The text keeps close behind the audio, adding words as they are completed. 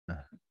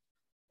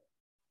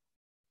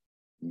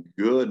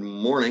Good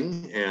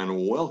morning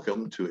and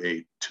welcome to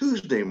a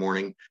Tuesday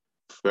morning,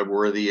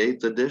 February the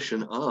 8th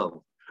edition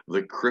of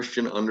the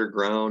Christian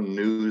Underground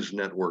News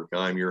Network.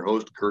 I'm your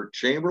host, Kurt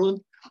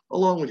Chamberlain,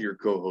 along with your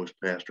co-host,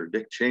 Pastor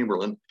Dick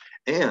Chamberlain,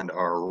 and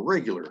our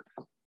regular,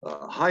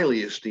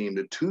 highly esteemed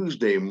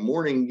Tuesday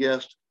morning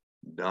guest,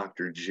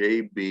 Dr.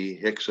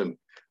 J.B. Hixson.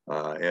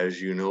 As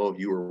you know, if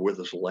you were with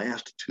us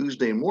last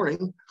Tuesday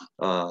morning,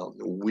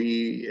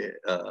 we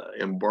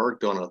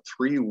embarked on a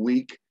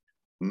 3-week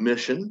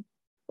mission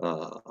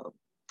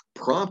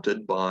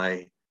prompted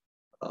by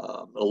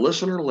a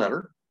listener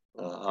letter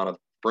out of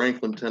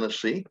Franklin,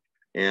 Tennessee,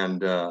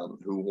 and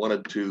who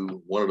wanted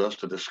us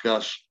to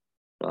discuss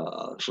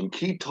some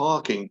key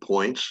talking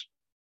points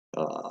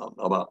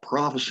about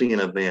prophecy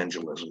and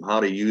evangelism, how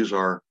to use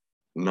our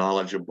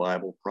knowledge of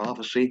Bible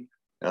prophecy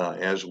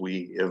as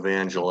we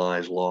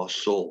evangelize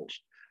lost souls.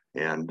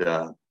 And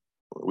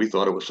we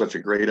thought it was such a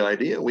great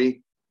idea.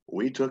 We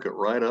took it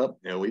right up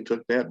and we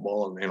took that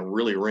ball and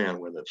really ran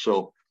with it.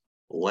 So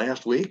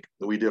last week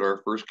we did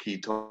our first key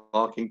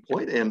talking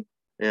point and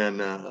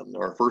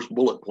our first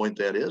bullet point,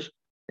 that is.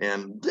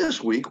 And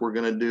this week we're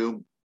going to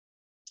do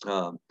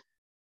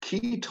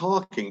key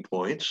talking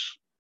points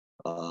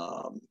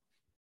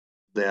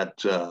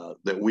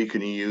that we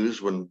can use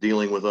when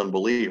dealing with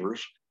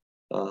unbelievers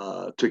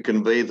to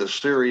convey the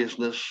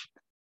seriousness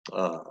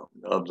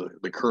of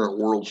the current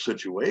world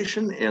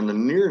situation and the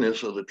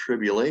nearness of the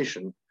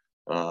tribulation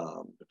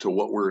to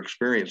what we're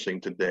experiencing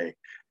today.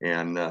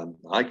 And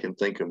I can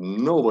think of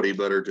nobody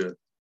better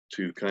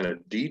to kind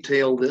of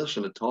detail this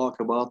and to talk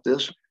about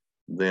this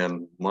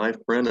than my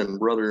friend and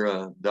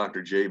brother,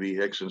 Dr. J.B.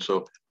 Hixson.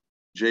 So,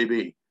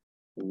 J.B.,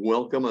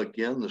 welcome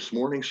again this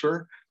morning,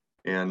 sir.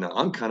 And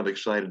I'm kind of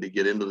excited to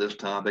get into this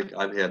topic.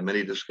 I've had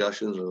many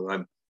discussions, as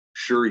I'm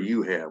sure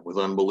you have, with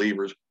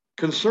unbelievers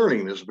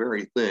concerning this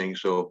very thing.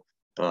 So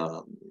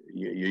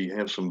you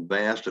have some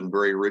vast and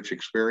very rich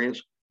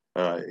experience.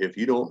 If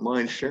you don't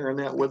mind sharing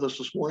that with us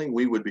this morning,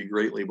 we would be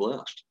greatly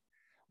blessed.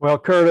 Well,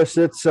 Curtis,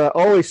 it's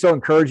always so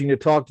encouraging to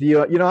talk to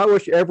you. You know, I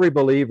wish every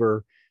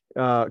believer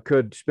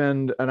could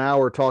spend an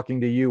hour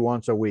talking to you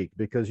once a week,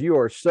 because you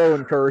are so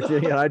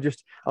encouraging, and I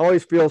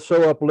always feel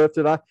so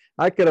uplifted.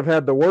 I could have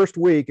had the worst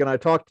week, and I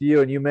talk to you,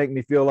 and you make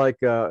me feel like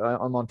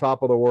I'm on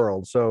top of the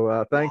world.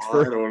 So thanks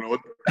for. I don't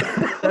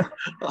know.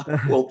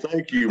 Well,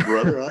 thank you,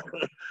 brother.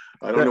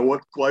 I don't know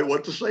quite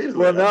what to say to that.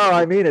 Well, no,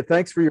 I mean it.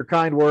 Thanks for your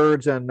kind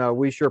words, and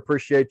we sure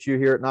appreciate you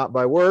here at Not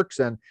by Works,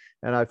 and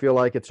I feel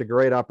like it's a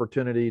great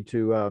opportunity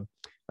to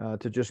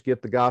just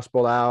get the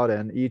gospel out.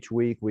 And each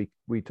week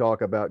we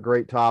talk about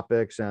great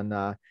topics, and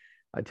I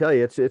tell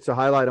you, it's a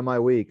highlight of my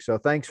week. So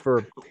thanks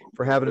for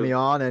having me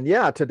on. And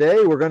yeah,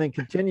 today we're going to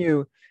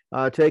continue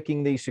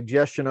taking the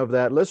suggestion of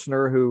that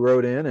listener who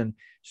wrote in and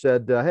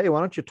said, "Hey, why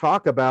don't you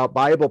talk about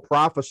Bible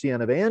prophecy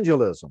and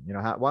evangelism? You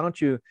know, why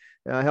don't you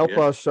help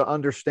us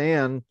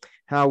understand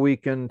how we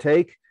can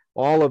take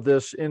all of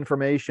this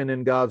information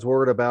in God's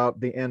Word about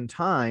the end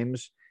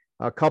times,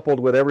 coupled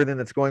with everything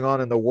that's going on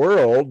in the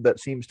world that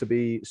seems to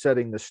be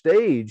setting the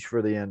stage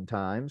for the end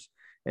times,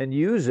 and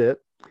use it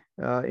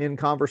in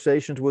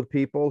conversations with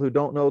people who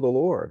don't know the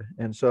Lord."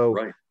 And so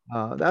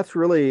that's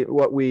really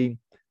what we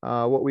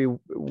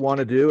want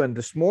to do. And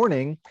this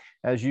morning,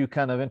 as you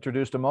kind of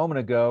introduced a moment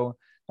ago,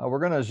 we're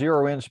going to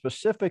zero in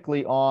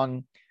specifically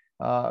on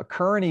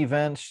current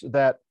events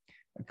that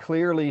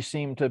clearly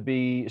seem to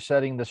be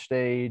setting the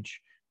stage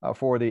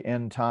for the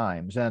end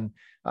times. And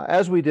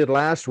as we did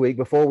last week,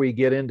 before we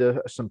get into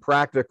some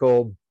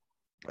practical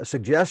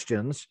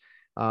suggestions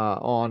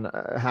on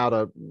how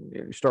to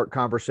start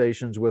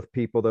conversations with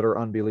people that are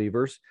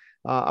unbelievers,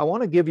 I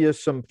want to give you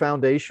some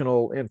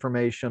foundational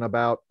information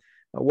about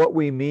what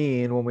we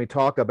mean when we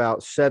talk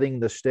about setting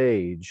the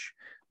stage.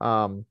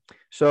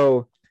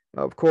 So,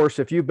 of course,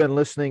 if you've been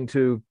listening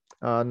to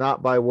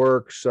Not by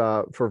Works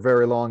for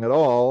very long at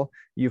all,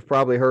 you've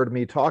probably heard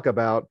me talk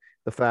about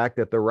the fact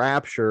that the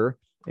rapture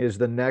is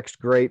the next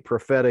great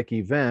prophetic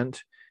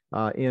event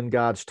in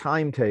God's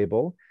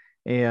timetable,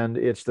 and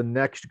it's the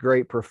next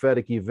great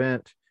prophetic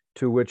event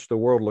to which the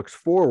world looks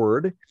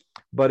forward,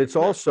 but it's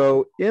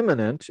also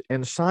imminent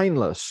and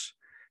signless,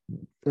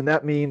 and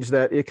that means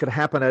that it could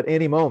happen at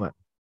any moment.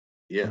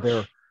 Yes.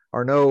 There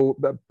are no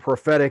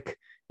prophetic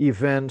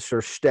events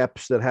or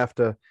steps that have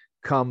to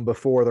come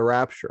before the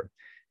rapture.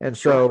 And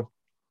so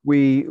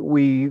we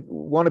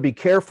want to be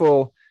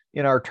careful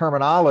in our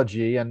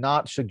terminology and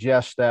not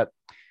suggest that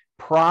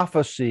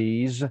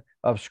prophecies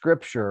of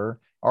Scripture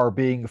are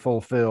being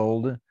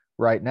fulfilled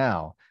right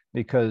now,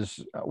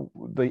 because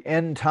the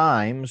end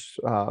times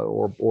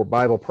or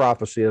Bible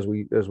prophecy, as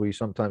we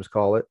sometimes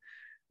call it,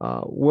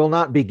 will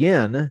not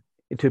begin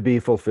to be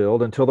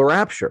fulfilled until the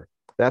rapture.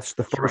 That's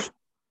the first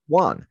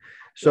one.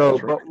 So,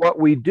 but what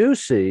we do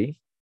see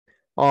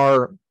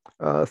are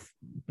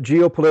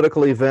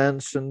geopolitical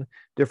events and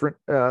different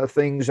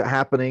things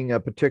happening,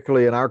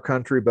 particularly in our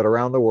country, but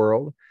around the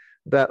world,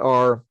 that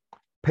are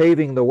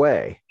paving the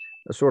way,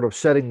 sort of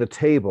setting the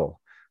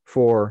table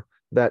for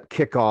that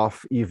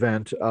kickoff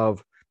event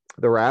of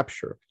the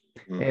rapture.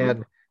 Mm-hmm.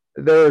 And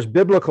there's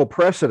biblical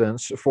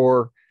precedence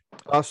for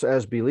us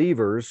as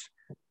believers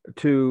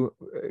to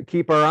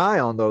keep our eye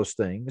on those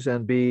things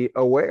and be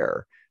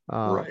aware.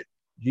 Right.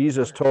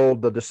 Jesus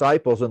told the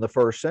disciples in the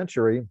first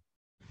century,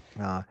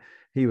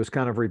 he was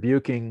kind of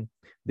rebuking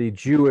the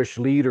Jewish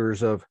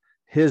leaders of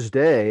his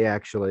day,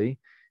 actually,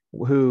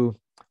 who,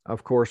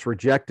 of course,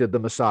 rejected the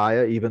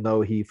Messiah, even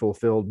though he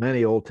fulfilled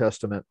many Old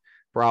Testament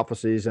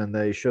prophecies, and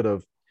they should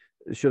have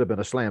been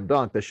a slam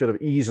dunk. They should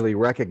have easily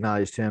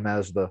recognized him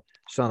as the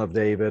son of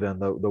David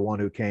and the one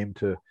who came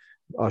to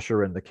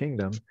usher in the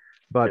kingdom.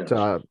 But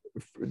yes,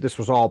 this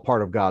was all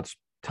part of God's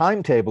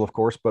timetable, of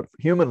course, but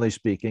humanly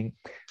speaking,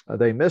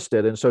 they missed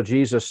it. And so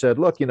Jesus said,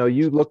 look,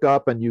 you look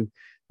up and you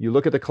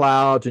look at the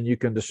clouds and you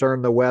can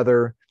discern the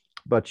weather,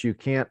 but you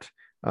can't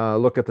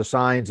look at the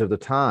signs of the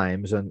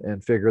times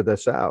and figure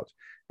this out.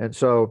 And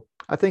so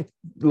I think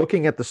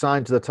looking at the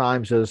signs of the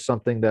times is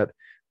something that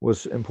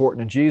was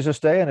important in Jesus'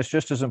 day, and it's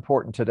just as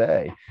important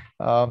today.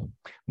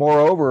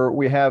 Moreover,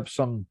 we have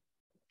some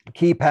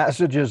key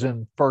passages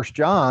in First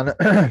John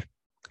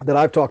that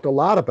I've talked a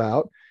lot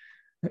about,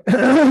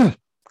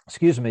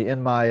 excuse me,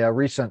 in my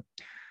recent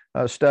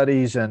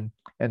studies and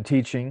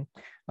teaching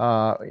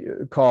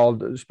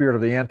called Spirit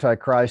of the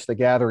Antichrist, The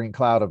Gathering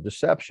Cloud of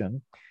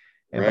Deception.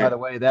 And by the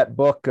way, that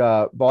book,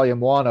 volume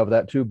 1 of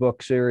that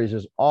 2-book series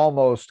is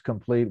almost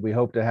complete. We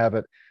hope to have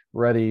it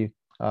ready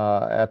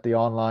at the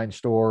online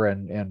store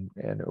and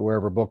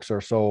wherever books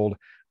are sold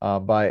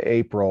by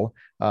April.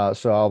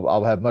 So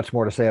I'll have much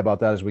more to say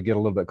about that as we get a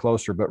little bit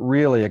closer, but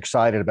really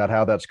excited about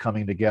how that's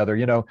coming together.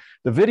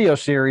 The video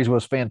series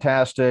was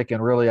fantastic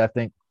and really, I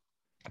think,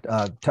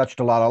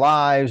 touched a lot of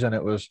lives, and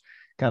it was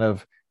kind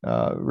of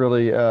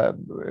really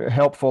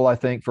helpful, I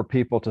think, for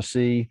people to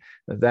see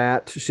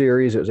that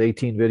series. It was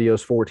 18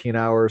 videos, 14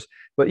 hours.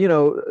 But,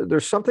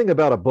 there's something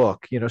about a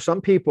book.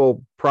 Some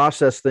people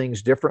process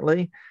things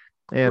differently.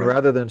 And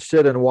rather than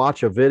sit and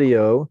watch a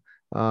video,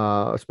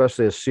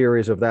 especially a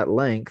series of that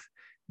length,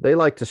 they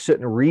like to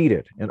sit and read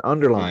it and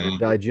underline and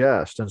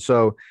digest. And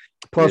so,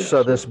 plus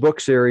this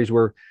book series,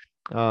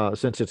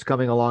 since it's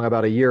coming along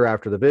about a year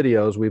after the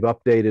videos, we've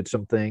updated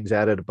some things,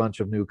 added a bunch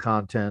of new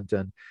content,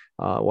 and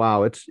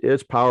wow,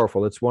 it's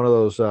powerful. It's one of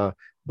those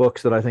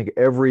books that I think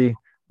every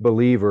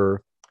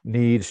believer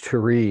needs to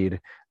read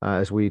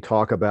as we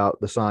talk about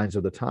the signs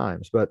of the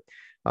times. But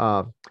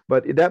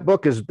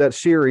that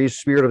series,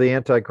 Spirit of the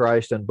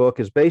Antichrist and book,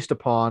 is based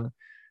upon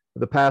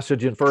the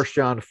passage in 1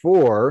 John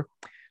 4,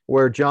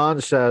 where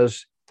John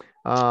says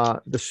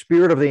the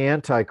spirit of the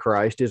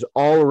Antichrist is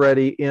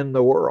already in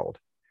the world.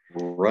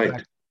 Right. In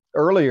fact,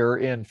 earlier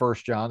in 1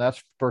 John,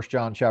 that's 1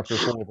 John chapter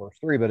 4, verse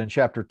 3, but in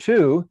chapter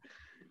 2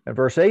 and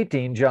verse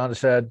 18, John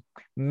said,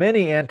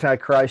 many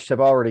antichrists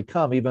have already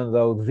come, even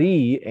though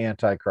the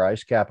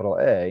Antichrist, capital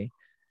A,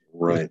 is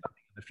coming in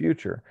the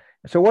future.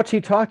 So what's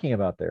he talking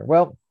about there?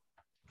 Well,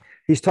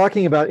 he's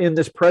talking about in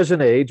this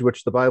present age,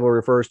 which the Bible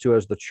refers to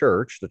as the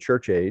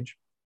church age,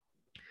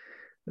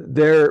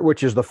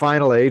 which is the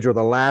final age or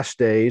the last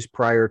days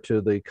prior to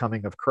the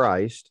coming of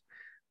Christ.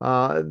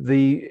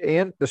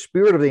 The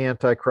spirit of the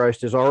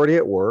Antichrist is already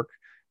at work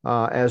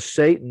as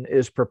Satan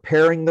is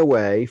preparing the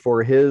way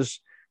for his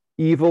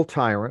evil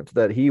tyrant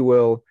that he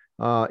will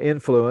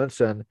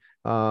influence and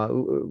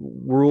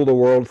rule the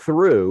world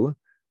through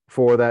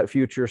for that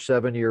future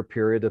 7-year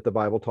period that the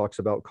Bible talks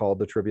about called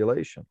the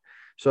tribulation.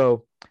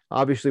 So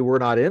obviously we're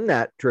not in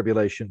that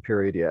tribulation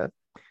period yet.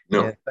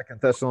 No. And 2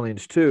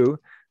 Thessalonians 2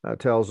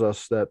 tells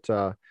us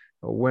that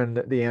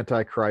when the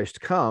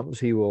Antichrist comes,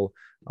 he will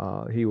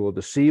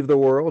deceive the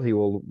world. He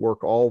will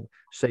work all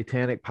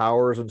satanic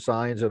powers and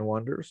signs and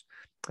wonders.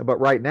 But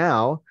right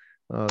now,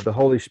 the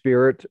Holy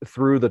Spirit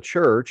through the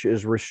church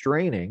is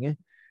restraining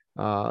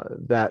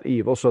that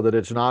evil so that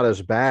it's not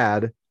as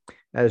bad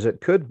as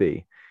it could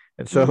be.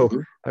 And so,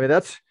 I mean,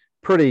 that's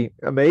pretty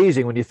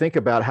amazing when you think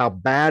about how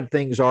bad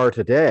things are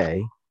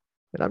today.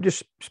 And I'm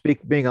just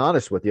being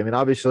honest with you. I mean,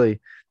 obviously,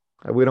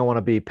 we don't want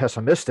to be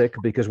pessimistic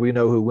because we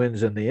know who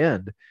wins in the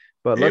end.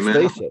 But let's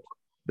face it,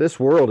 this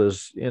world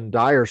is in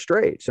dire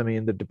straits. I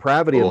mean, the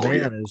depravity of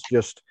man is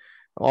just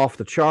off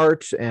the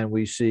charts, and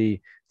we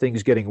see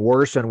things getting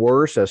worse and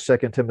worse, as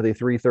 2 Timothy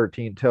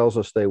 3:13 tells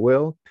us they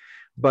will.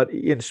 But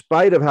in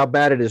spite of how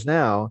bad it is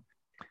now,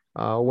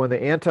 when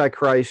the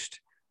Antichrist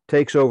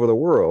takes over the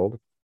world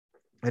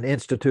and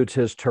institutes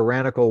his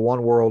tyrannical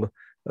one world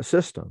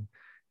system,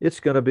 it's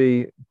going to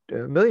be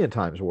a million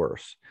times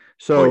worse.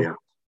 So,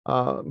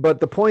 but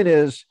the point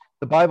is,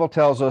 the Bible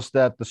tells us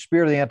that the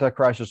spirit of the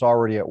Antichrist is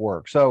already at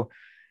work. So,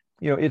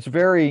 it's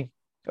very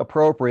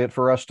appropriate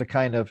for us to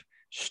kind of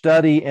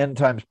study end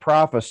times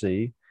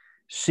prophecy,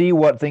 see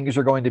what things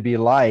are going to be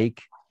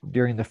like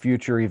during the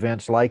future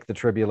events like the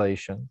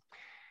tribulation.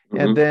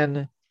 And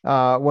then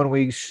when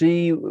we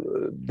see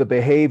the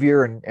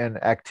behavior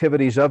and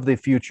activities of the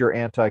future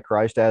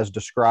Antichrist as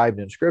described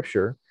in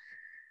Scripture,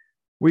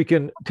 we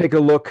can take a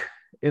look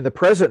in the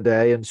present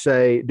day and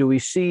say, do we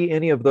see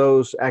any of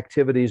those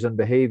activities and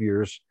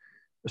behaviors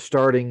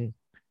starting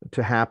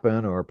to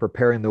happen or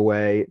preparing the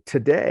way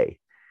today?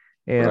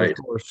 And of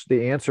course,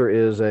 the answer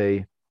is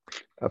a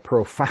a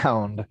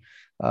profound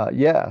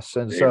yes.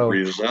 And A so,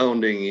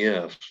 resounding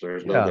yes,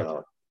 there's no yeah,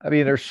 doubt. I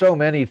mean, there's so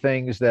many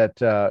things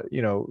that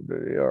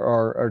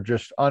are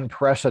just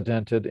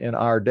unprecedented in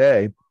our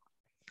day.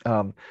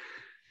 Um,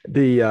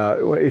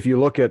 if you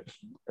look at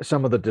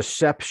some of the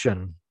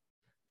deception,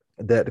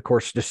 that of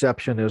course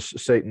deception is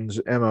Satan's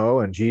MO,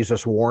 and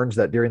Jesus warns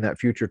that during that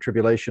future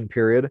tribulation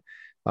period,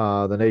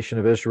 the nation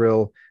of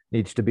Israel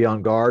needs to be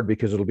on guard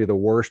because it'll be the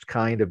worst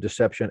kind of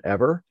deception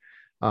ever,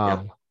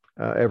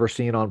 ever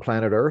seen on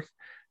planet Earth.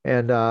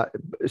 And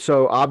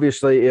so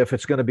obviously, if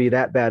it's going to be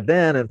that bad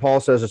then, and Paul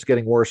says it's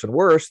getting worse and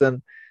worse,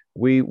 then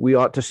we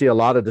ought to see a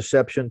lot of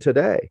deception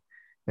today,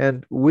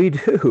 and we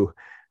do.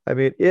 I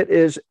mean, it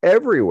is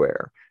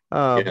everywhere.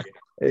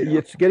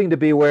 It's getting to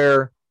be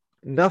where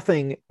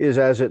nothing is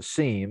as it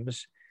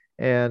seems,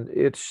 and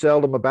it's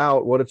seldom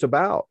about what it's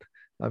about.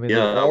 I mean,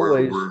 there's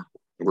always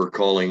we're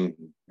calling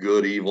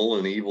good evil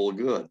and evil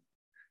good.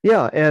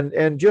 Yeah,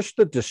 and just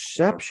the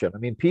deception. I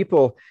mean,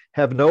 people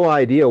have no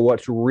idea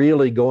what's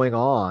really going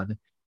on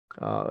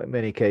in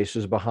many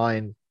cases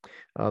behind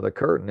the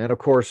curtain. And of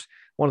course,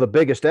 one of the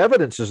biggest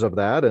evidences of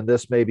that, and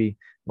this maybe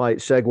might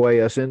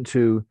segue us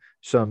into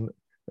some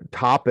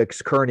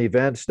topics, current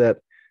events that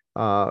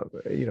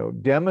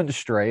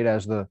demonstrate,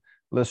 as the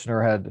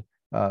listener had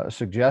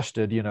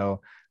suggested,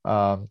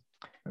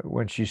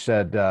 when she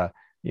said,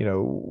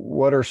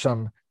 what are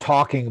some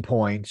talking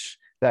points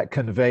that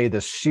convey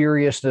the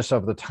seriousness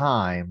of the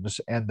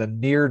times and the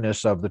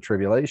nearness of the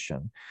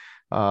tribulation.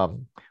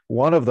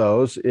 One of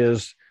those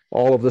is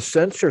all of the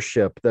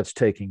censorship that's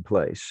taking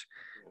place.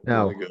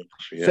 Now,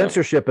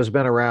 censorship has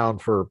been around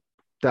for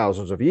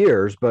thousands of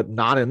years, but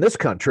not in this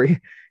country.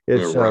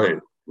 It's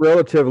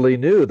relatively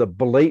new, the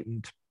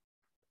blatant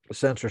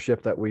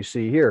censorship that we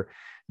see here.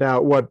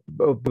 Now, what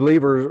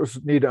believers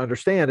need to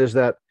understand is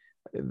that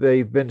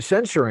they've been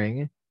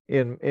censoring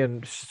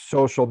in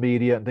social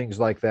media and things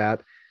like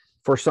that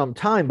for some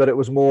time, but it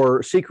was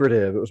more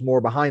secretive. It was more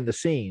behind the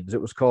scenes.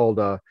 It was called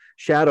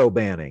shadow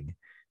banning.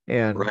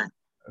 And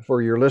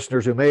for your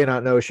listeners who may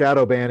not know,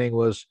 shadow banning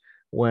was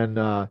when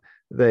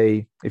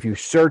if you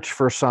search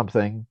for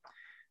something,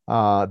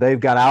 they've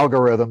got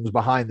algorithms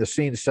behind the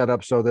scenes set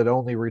up so that it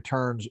only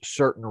returns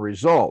certain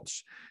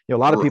results. A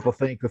lot of people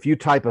think if you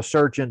type a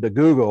search into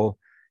Google,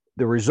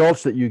 the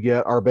results that you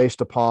get are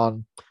based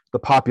upon the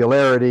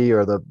popularity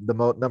or the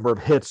number of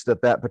hits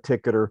that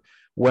particular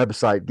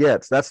website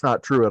gets. That's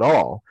not true at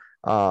all.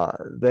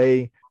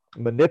 They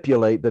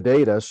manipulate the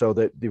data so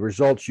that the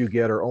results you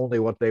get are only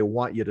what they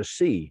want you to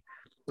see.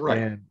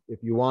 And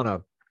if you want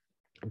to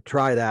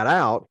try that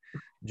out,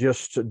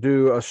 just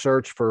do a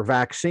search for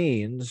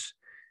vaccines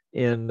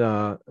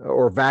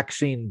or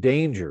vaccine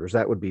dangers.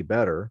 That would be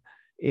better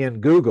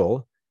in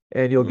Google,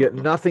 and you'll get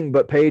nothing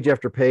but page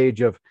after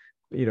page of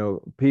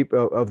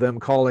people of them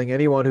calling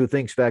anyone who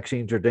thinks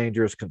vaccines are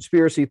dangerous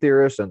conspiracy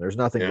theorists, and there's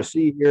nothing to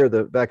see here.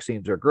 The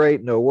vaccines are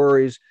great, no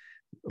worries,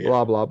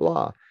 blah, blah,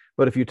 blah.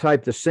 But if you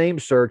type the same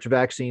search,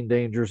 vaccine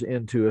dangers,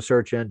 into a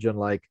search engine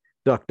like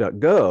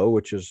DuckDuckGo,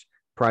 which is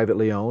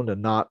privately owned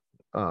and not,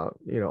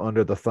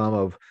 under the thumb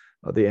of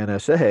the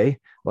NSA,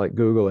 like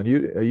Google and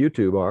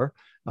YouTube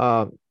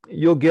are,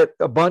 you'll get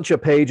a bunch of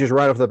pages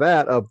right off the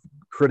bat of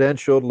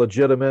credentialed,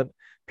 legitimate,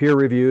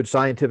 peer-reviewed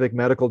scientific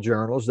medical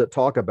journals that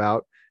talk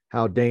about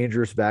how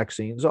dangerous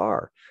vaccines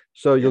are.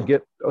 So you'll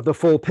get the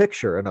full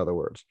picture, in other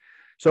words.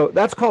 So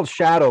that's called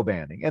shadow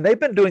banning. And they've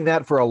been doing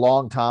that for a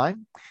long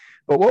time.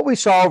 But what we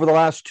saw over the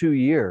last 2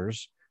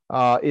 years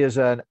is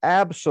an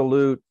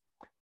absolute,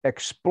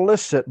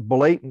 explicit,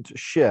 blatant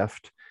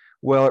shift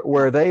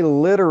where they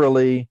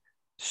literally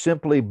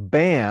simply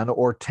ban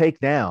or take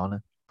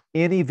down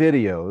any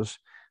videos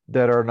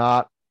that are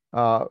not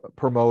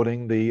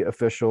promoting the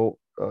official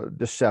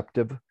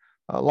deceptive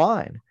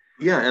line.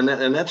 Yeah,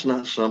 and that's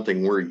not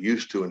something we're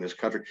used to in this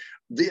country.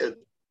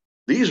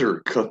 These are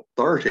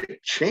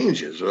cathartic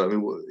changes. I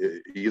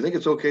mean, you think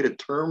it's okay to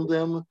term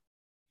them?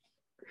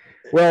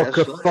 Well,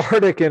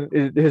 cathartic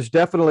and is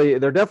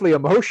they're definitely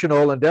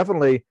emotional and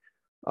definitely,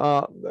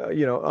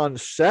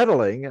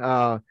 unsettling.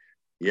 I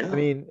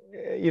mean,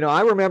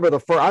 I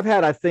remember I've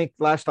had, I think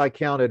last I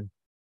counted,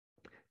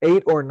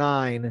 8 or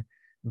 9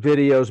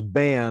 videos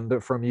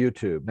banned from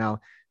YouTube.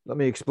 Now, let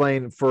me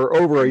explain. For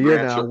over a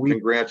year now,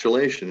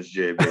 congratulations,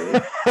 JB.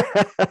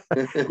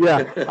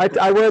 Yeah,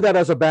 I wear that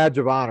as a badge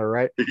of honor,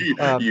 right?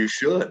 You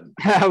should.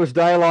 I was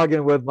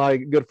dialoguing with my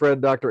good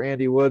friend Dr.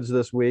 Andy Woods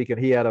this week, and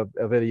he had a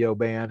video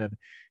ban,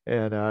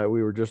 and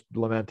we were just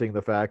lamenting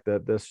the fact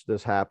that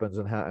this happens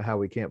and how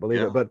we can't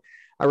believe it. But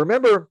I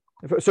remember.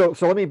 So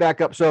let me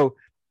back up. So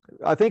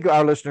I think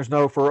our listeners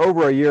know, for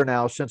over a year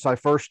now, since I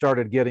first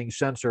started getting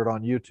censored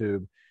on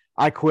YouTube,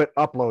 I quit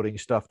uploading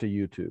stuff to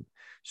YouTube.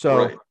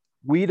 So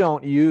we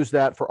don't use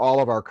that for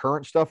all of our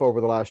current stuff over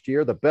the last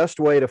year. The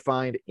best way to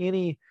find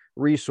any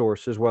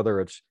resources, whether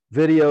it's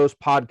videos,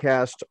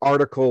 podcasts,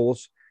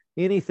 articles,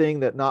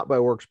 anything that Not by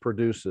Works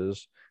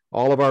produces,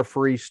 all of our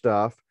free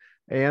stuff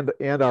and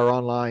our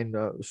online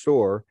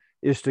store,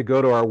 is to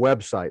go to our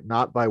website,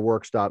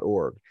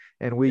 notbyworks.org.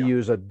 And we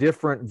use a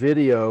different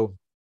video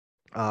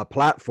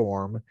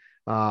platform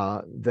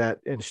that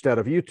instead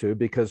of YouTube,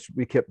 because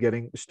we kept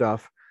getting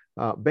stuff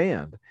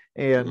banned.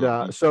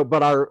 And so,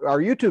 but our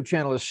YouTube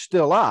channel is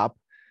still up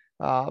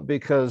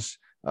because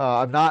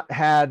I've not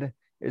had,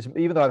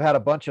 even though I've had a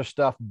bunch of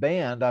stuff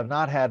banned, I've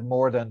not had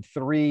more than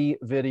 3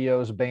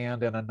 videos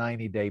banned in a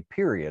 90-day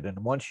period. And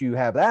once you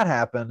have that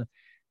happen,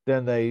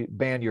 then they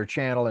ban your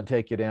channel and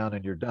take you down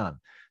and you're done.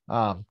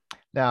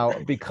 Now,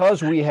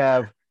 because we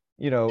have,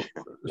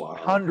 Wow.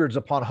 hundreds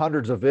upon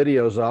hundreds of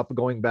videos up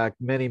going back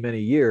many, many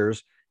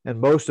years, and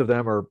most of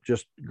them are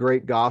just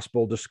great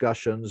gospel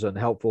discussions and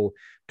helpful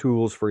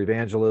tools for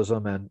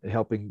evangelism and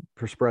helping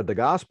spread the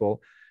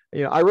gospel.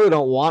 I really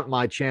don't want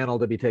my channel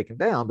to be taken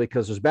down,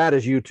 because as bad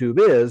as YouTube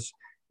is,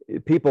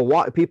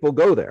 people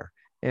go there.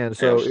 And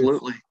so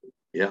absolutely.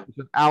 It's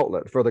an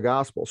outlet for the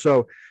gospel.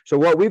 So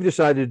what we've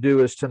decided to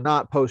do is to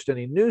not post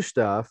any new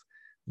stuff,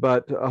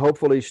 but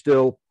hopefully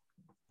still,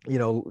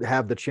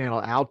 have the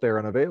channel out there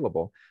and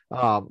available.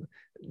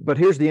 But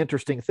here's the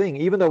interesting thing.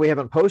 Even though we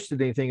haven't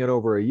posted anything in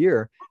over a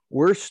year,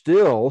 we're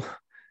still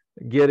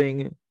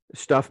getting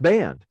stuff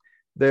banned.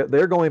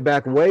 They're going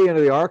back way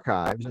into the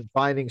archives and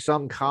finding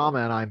some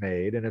comment I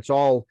made, and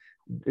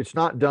it's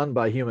not done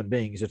by human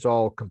beings. It's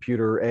all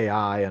computer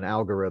AI and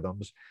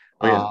algorithms.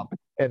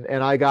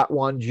 And I got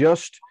one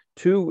just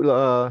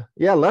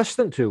less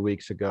than 2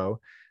 weeks ago,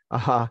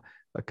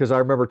 because I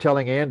remember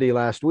telling Andy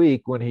last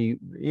week when he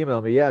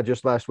emailed me,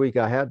 just last week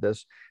I had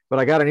this, but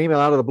I got an email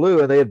out of the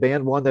blue and they had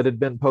banned one that had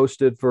been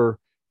posted for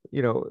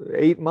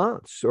 8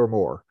 months or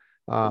more,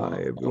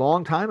 a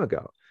long time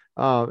ago,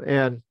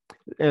 and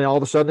all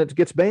of a sudden it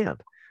gets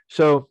banned.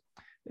 So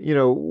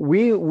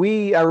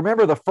I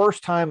remember the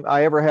first time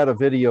I ever had a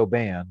video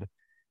banned,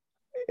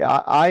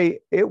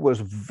 it was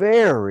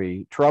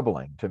very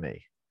troubling to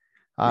me.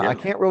 I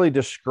can't really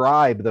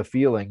describe the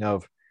feeling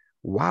of,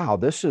 wow,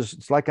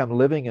 it's like I'm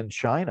living in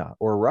China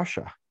or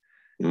Russia.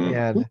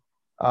 And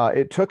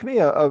it took me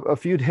a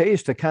few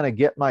days to kind of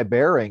get my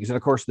bearings. And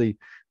of course,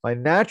 my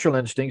natural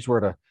instincts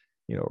were to,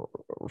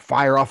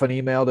 fire off an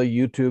email to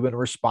YouTube and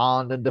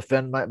respond and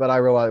defend but I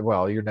realized,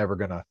 well, you're never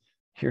gonna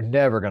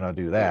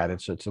do that.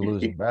 It's a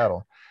losing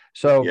battle.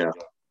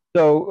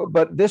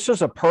 But this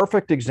is a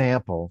perfect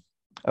example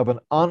of an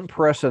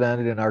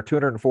unprecedented, in our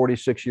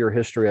 246-year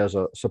history as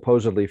a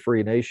supposedly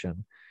free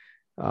nation,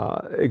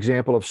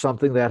 example of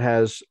something that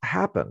has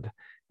happened,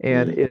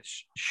 and it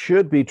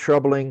should be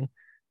troubling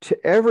to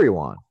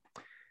everyone.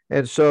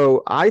 And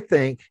so I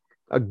think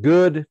a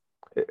good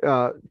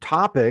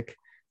topic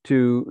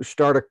to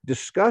start a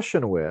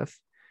discussion with,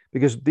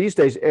 because these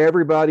days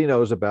everybody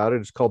knows about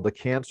it. It's called the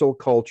cancel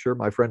culture.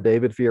 My friend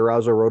David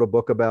Fiorazo wrote a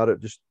book about it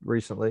just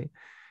recently.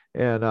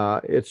 And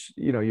it's,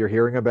 you're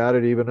hearing about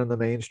it even in the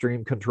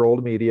mainstream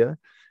controlled media.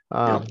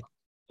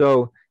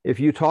 So if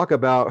you talk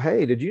about,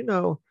 hey, did you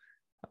know,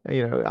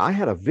 I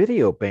had a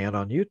video ban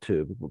on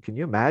YouTube. Can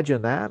you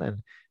imagine that?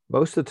 And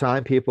most of the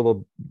time people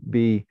will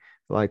be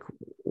like,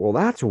 well,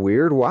 that's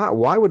weird.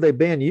 Why would they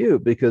ban you?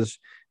 Because,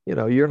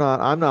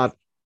 I'm not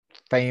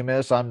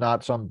famous. I'm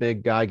not some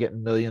big guy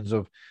getting millions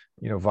of,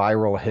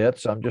 viral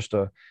hits. I'm just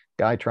a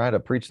guy trying to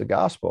preach the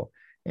gospel.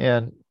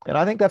 And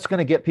I think that's going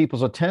to get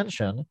people's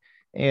attention.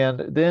 And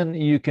then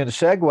you can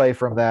segue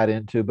from that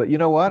into, but you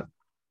know what?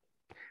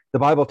 The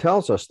Bible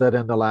tells us that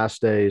in the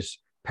last days,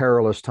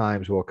 perilous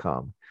times will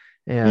come,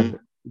 and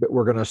that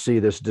we're going to see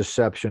this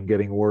deception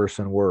getting worse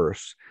and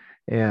worse.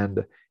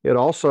 And it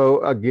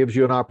also gives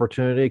you an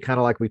opportunity, kind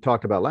of like we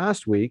talked about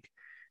last week,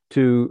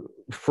 to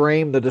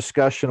frame the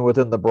discussion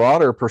within the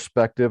broader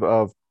perspective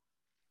of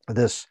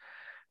this,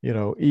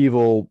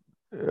 evil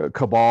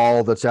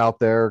cabal that's out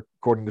there,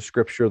 according to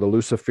Scripture, the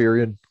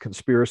Luciferian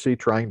conspiracy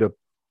trying to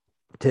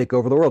take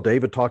over the world.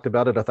 David talked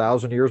about it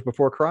 1,000 years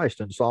before Christ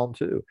in Psalm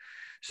 2.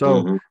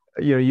 So,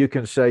 you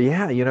can say,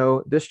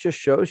 this just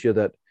shows you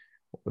that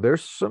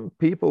there's some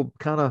people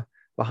kind of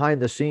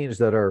behind the scenes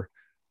that are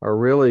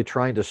really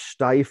trying to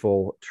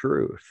stifle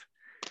truth.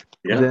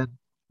 Then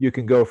you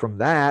can go from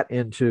that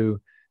into,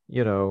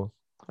 one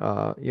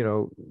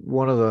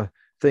of the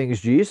things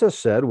Jesus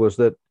said was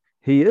that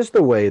he is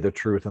the way, the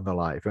truth, and the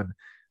life. And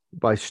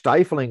by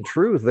stifling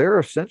truth, they're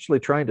essentially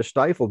trying to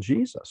stifle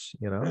Jesus,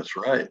 That's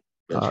right.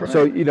 That's right.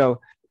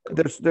 So,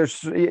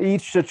 there's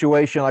each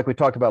situation, like we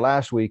talked about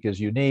last week,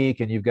 is unique,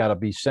 and you've got to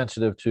be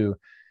sensitive to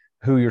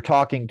who you're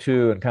talking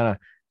to and kind of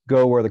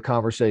go where the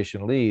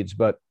conversation leads.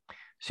 But it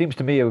seems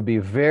to me it would be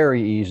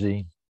very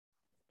easy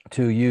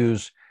to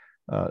use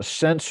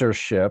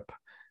censorship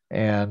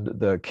and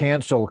the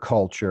cancel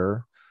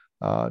culture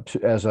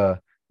as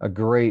a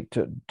great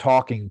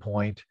talking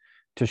point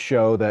to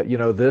show that,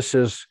 this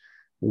is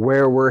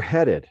where we're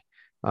headed.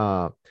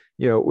 When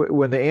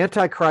the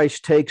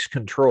Antichrist takes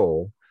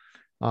control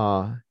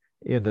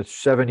in the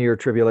 7-year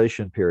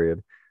tribulation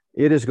period,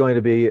 it is going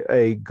to be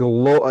a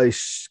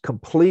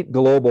complete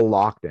global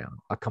lockdown,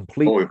 a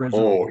complete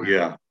prison.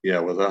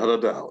 Without a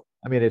doubt.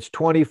 I mean, it's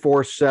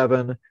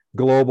 24/7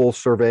 global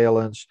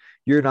surveillance.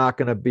 You're not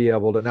going to be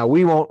able to. Now,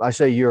 we won't. I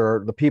say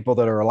you're the people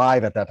that are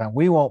alive at that time.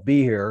 We won't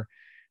be here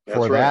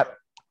for that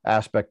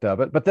aspect of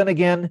it. But then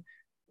again,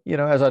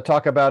 as I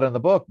talk about in the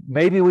book,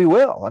 maybe we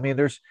will. I mean,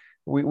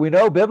 we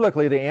know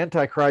biblically the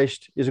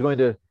Antichrist is going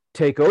to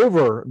take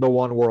over the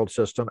one world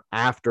system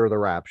after the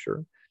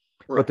rapture,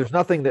 but there's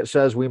nothing that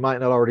says we might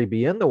not already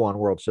be in the one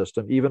world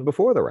system even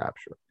before the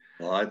rapture.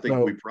 Well, I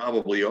think we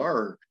probably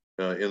are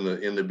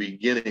in the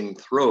beginning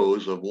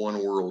throes of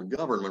one world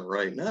government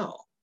right now.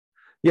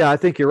 Yeah, I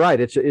think you're right.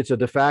 It's a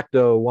de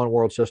facto one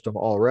world system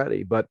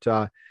already, but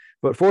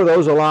for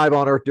those alive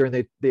on Earth during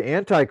the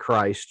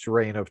Antichrist's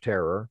reign of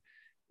terror,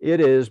 it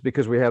is,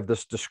 because we have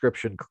this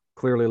description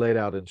clearly laid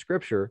out in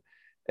Scripture,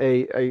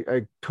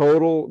 a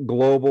total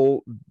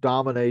global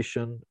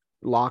domination,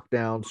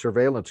 lockdown,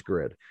 surveillance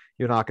grid.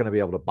 You're not going to be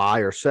able to buy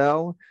or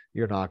sell.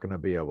 You're not going to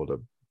be able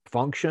to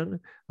function.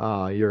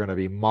 You're going to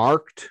be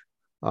marked,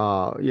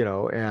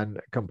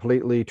 and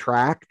completely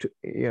tracked,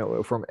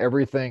 from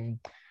everything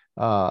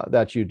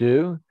that you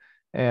do.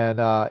 And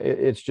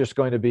it's just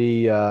going to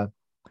be,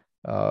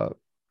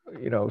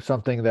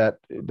 something that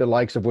the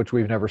likes of which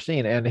we've never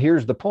seen. And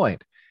here's the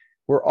point.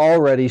 We're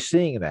already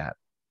seeing that.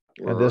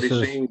 We're already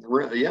seeing,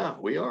 yeah,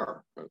 we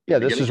are. Yeah,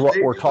 this is what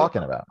we're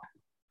talking about.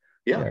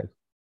 Yeah.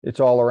 It's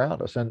all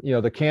around us. And,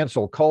 the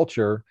cancel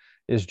culture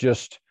is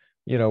just,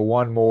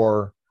 one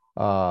more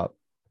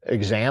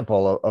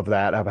example of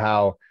that, of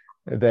how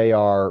they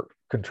are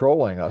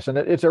controlling us. And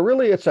it's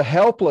a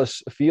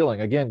helpless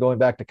feeling. Again, going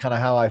back to kind of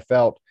how I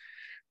felt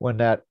when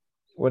that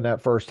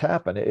first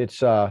happened.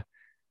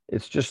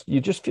 It's just,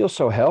 you just feel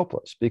so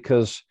helpless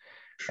because,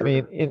 sure. I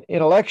mean,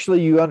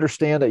 intellectually, you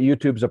understand that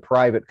YouTube's a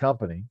private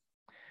company,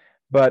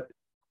 but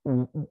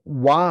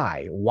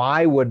why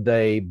would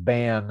they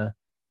ban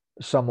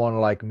someone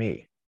like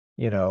me?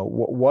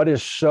 What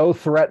is so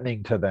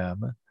threatening to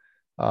them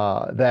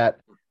that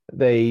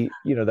they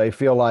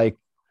feel like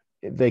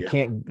they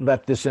can't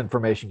let this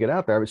information get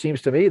out there? It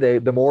seems to me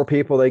the more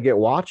people they get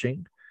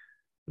watching,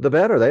 the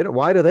better.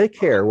 Why do they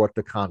care what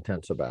the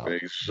content's about?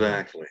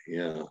 Exactly.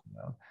 Yeah.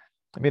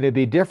 I mean, it'd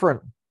be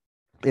different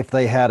if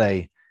they had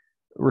a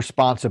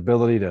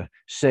responsibility to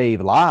save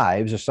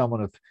lives. If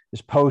someone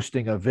is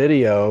posting a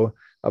video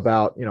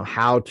about,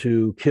 how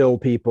to kill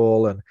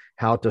people and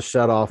how to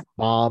set off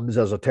bombs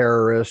as a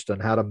terrorist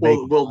and how to make.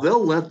 Well,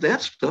 they'll let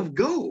that stuff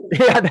go.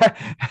 Yeah,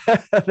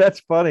 that's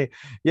funny.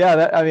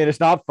 Yeah, I mean, it's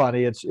not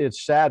funny.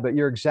 It's sad, but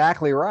you're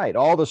exactly right.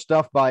 All the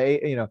stuff by,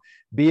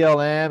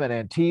 BLM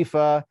and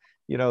Antifa,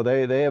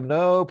 they have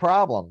no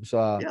problems.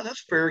 Yeah,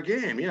 that's fair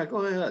game. Yeah, go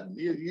ahead.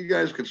 You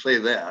guys could say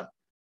that.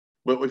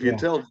 But if you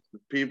tell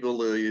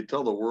people, you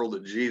tell the world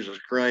that Jesus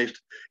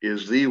Christ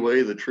is the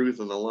way, the truth,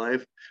 and the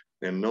life,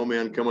 and no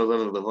man cometh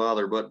unto the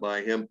Father but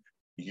by him,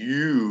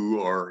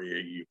 they'll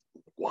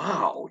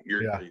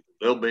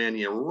ban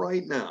you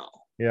right now.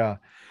 Yeah.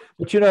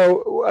 But,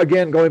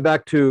 again, going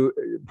back to,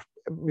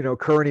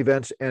 current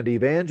events and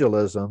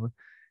evangelism,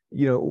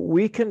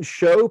 we can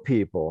show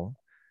people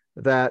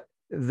that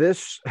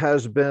this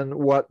has been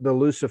what the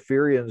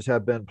Luciferians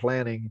have been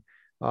planning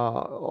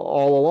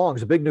all along.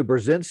 Zbigniew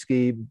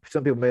Brzezinski,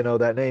 some people may know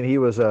that name. He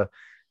was a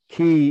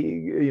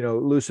key,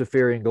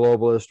 Luciferian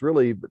globalist,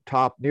 really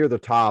near the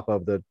top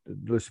of the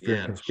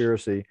Luciferian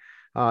conspiracy.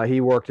 He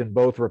worked in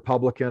both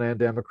Republican and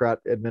Democrat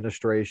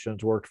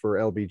administrations, worked for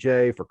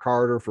LBJ, for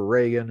Carter, for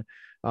Reagan.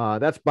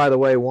 That's, by the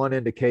way, one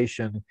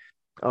indication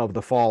of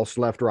the false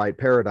left-right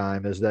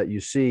paradigm is that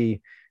you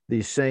see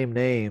these same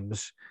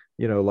names,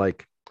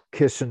 like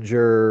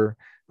Kissinger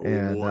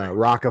and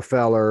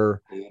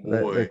Rockefeller,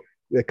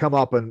 that come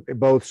up on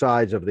both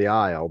sides of the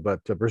aisle.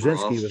 But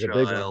Brzezinski was a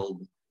big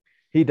one.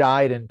 He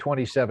died in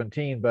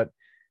 2017, but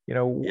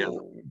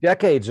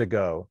decades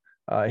ago,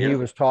 he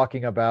was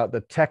talking about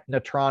the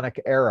technotronic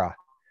era,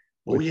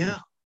 which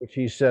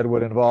he said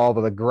would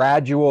involve the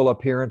gradual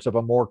appearance of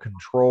a more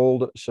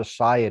controlled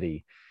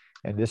society.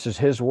 And this is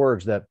his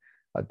words, that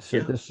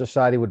this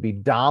society would be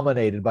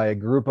dominated by a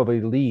group of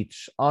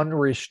elites,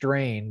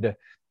 unrestrained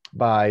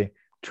by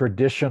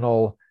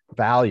traditional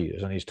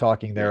values. And he's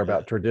talking there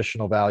about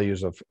traditional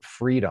values of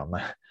freedom.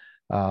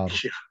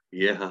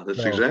 Yeah,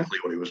 that's exactly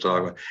what he was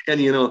talking about. And,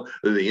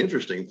 the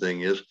interesting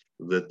thing is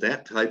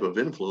that type of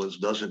influence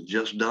doesn't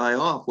just die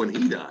off when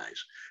he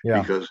dies,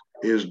 because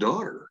his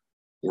daughter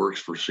works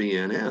for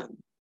CNN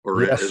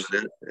or is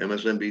it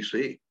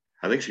MSNBC.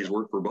 I think she's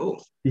worked for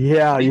both.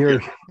 Yeah,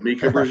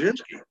 Mika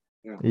Brzezinski.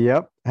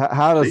 Yep.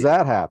 How does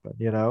that happen?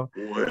 Well,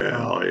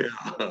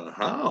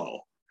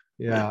 how?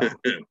 Yeah.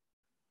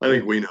 I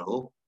think we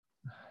know.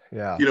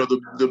 Yeah.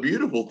 The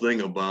beautiful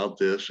thing about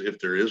this, if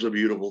there is a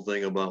beautiful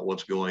thing about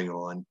what's going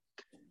on,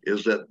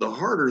 is that the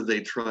harder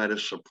they try to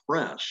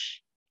suppress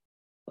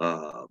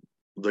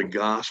the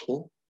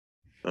gospel,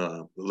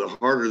 the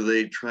harder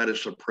they try to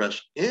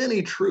suppress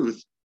any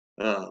truth,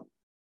 the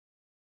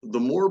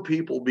more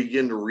people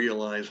begin to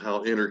realize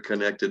how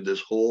interconnected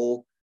this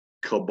whole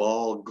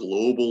cabal,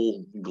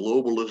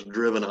 globalist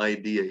driven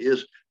idea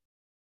is.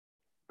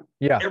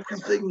 Yeah.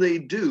 Everything they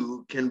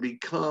do can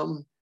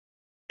become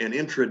an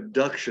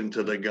introduction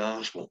to the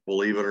gospel,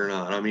 believe it or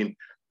not. I mean,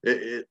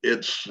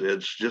 it's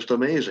just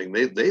amazing.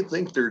 They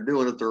think they're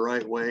doing it the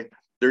right way.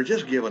 They're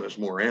just giving us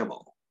more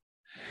ammo.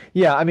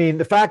 Yeah, I mean,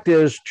 the fact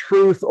is,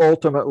 truth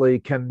ultimately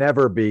can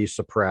never be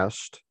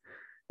suppressed.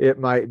 It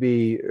might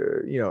be,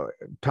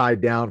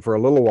 tied down for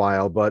a little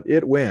while, but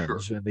it Sure.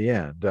 wins in the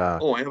end.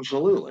 Oh,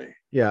 absolutely.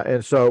 Yeah,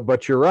 and so,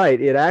 but you're right.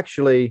 It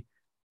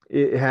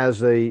has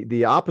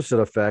the opposite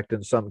effect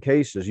in some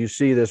cases. You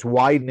see this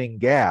widening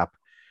gap.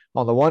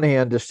 On the one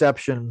hand,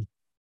 deception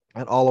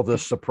and all of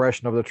this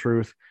suppression of the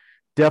truth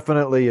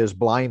definitely is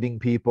blinding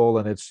people,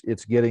 and it's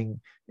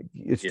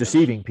Yes,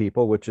 deceiving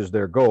people, which is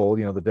their goal.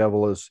 The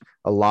devil is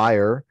a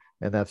liar,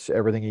 and that's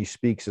everything he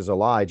speaks is a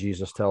lie,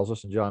 Jesus tells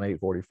us in John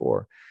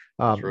 8:44.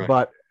 that's right.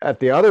 But at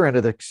the other end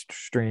of the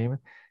extreme,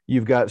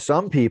 you've got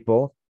some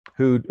people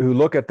who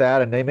look at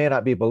that, and they may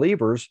not be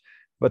believers,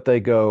 but they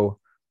go,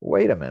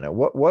 wait a minute,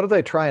 what are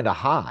they trying to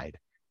hide?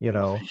 you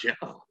know Yeah,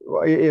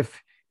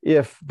 if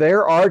if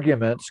their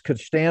arguments could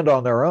stand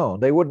on their own,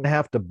 they wouldn't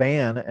have to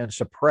ban and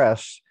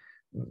suppress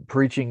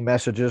preaching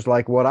messages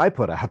like what I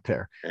put out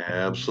there.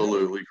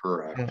 absolutely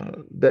correct.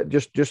 That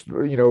just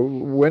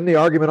win the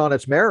argument on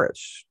its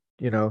merits.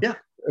 Yeah, yeah.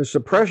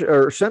 Suppression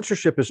or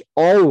censorship is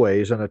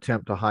always an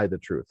attempt to hide the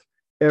truth.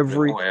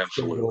 Every Oh,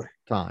 absolutely. single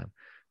time.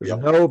 There's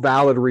Yep. no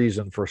valid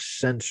reason for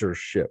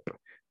censorship.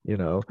 You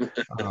know,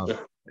 um,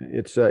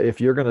 it's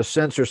if you're going to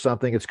censor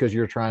something, it's because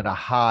you're trying to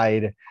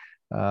hide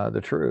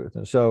the truth.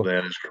 And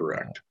That is uh,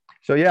 correct.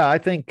 so I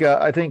think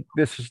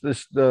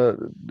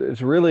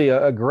it's really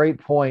a great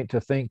point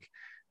to think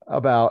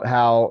about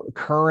how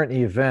current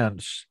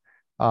events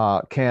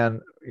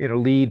can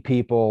lead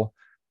people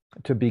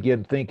to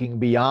begin thinking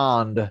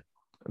beyond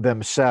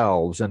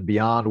themselves and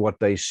beyond what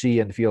they see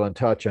and feel and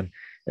touch, and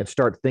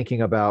start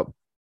thinking about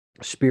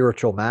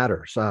spiritual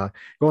matters.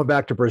 Going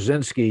back to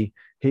Brzezinski,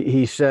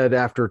 he said,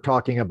 after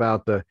talking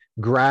about the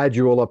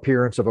gradual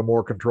appearance of a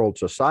more controlled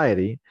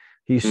society,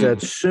 he said,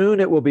 Mhm. soon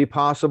it will be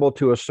possible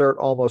to assert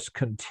almost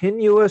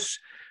continuous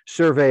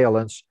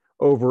surveillance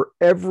over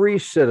every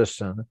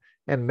citizen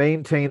and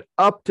maintain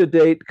up to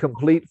date,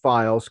 complete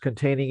files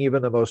containing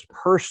even the most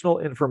personal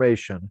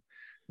information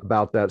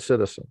about that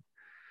citizen.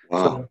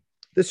 Wow. So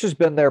this has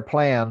been their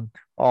plan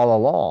all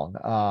along.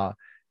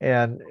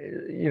 And,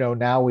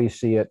 now we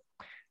see it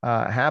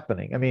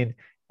happening. I mean,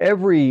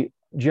 every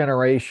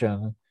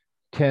generation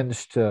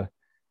tends to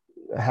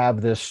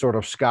have this sort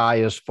of sky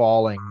is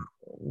falling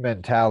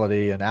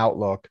mentality and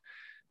outlook.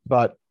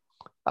 But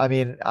I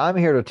mean, I'm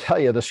here to tell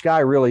you the sky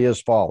really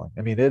is falling.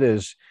 I mean, it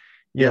is,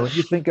 when you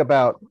Yes. think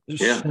about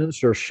Yeah.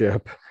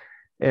 censorship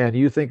and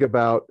you think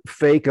about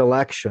fake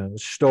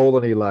elections,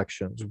 stolen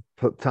elections,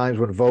 times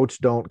when votes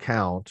don't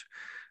count,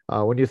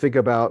 when you think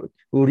about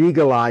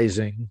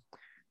legalizing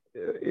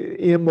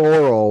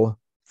immoral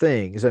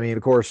things. I mean,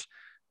 of course,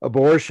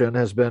 abortion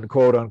has been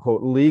quote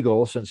unquote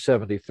legal since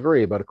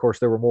 73, but of course,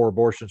 there were more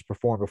abortions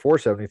performed before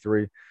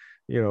 73,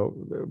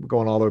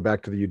 going all the way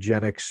back to the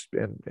eugenics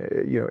and,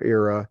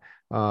 era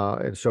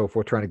and so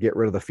forth, trying to get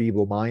rid of the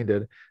feeble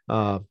minded.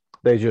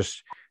 They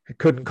just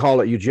couldn't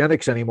call it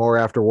eugenics anymore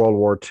after World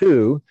War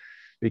II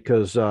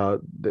because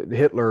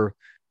Hitler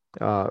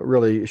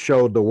really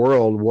showed the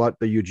world what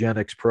the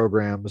eugenics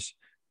programs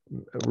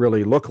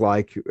really look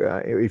like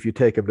if you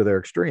take them to their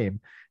extreme.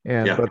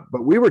 And Yeah.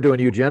 but we were doing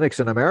eugenics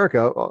in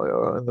America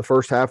in the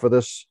first half of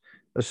this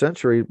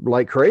century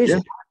like Yeah.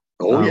 crazy.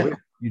 Oh, We yeah.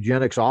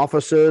 eugenics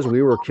offices.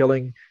 We were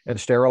killing and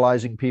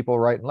sterilizing people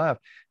right and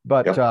left.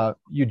 But Yep.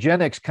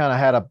 eugenics kind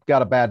of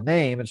got a bad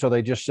name, and so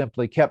they just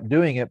simply kept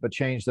doing it, but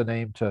changed the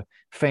name to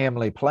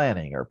family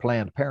planning or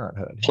Planned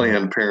Parenthood.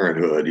 Planned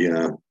Parenthood.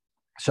 Yeah.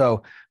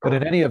 So, but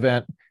in any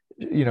event,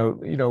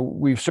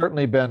 we've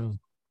certainly been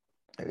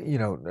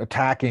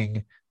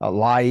attacking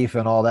life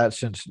and all that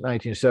since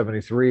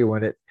 1973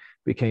 when it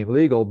became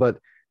legal. But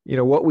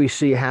what we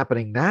see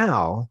happening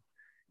now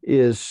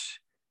is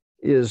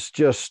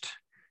just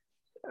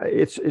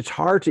it's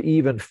hard to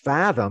even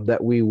fathom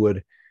that we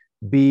would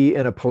be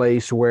in a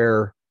place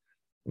where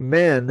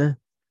men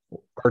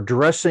are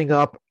dressing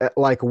up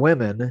like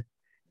women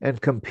and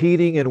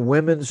competing in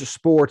women's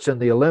sports in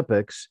the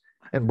Olympics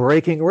and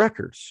breaking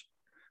records.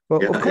 Well,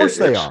 of Yeah. course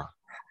they are.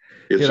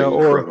 It's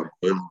Or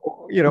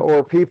incredible.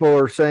 or people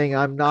are saying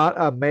I'm not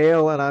a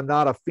male and I'm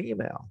not a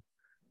female.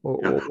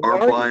 Yeah.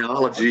 Our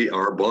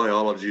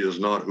biology is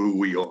not who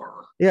we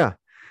are. Yeah,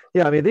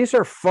 yeah. I mean, these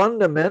are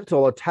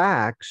fundamental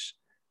attacks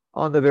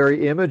on the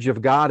very image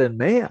of God and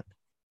man.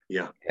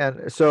 Yeah.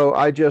 And so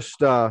I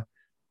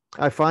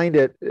find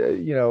it,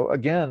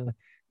 again,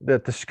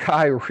 that the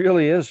sky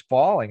really is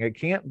falling. It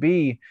can't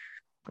be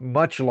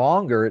much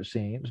longer, it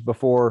seems,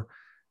 before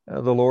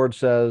the Lord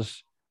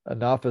says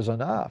enough is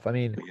enough. I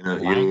mean, I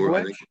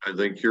language.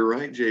 think you're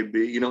right,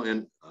 JB.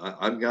 And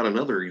I've got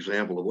another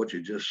example of what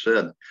you just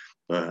said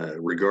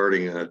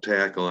regarding an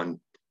attack on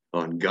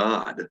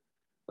God.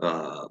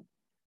 Uh,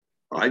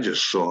 I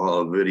just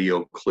saw a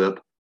video clip.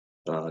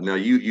 Now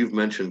you've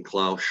mentioned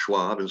Klaus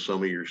Schwab in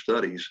some of your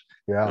studies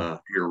Yeah.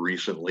 here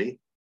recently,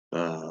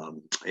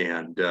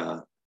 and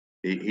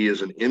he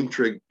is an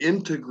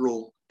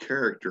integral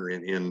character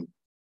in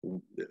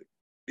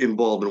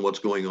involved in what's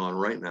going on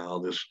right now.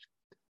 This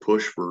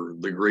push for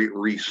the Great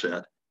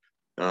Reset.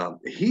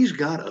 He's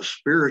got a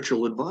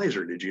spiritual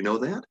advisor. Did you know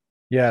that?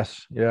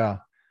 Yes. Yeah.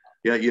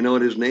 Yeah, you know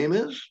what his name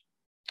is?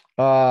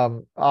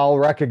 I'll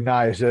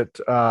recognize it.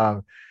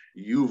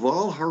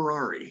 Yuval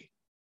Harari.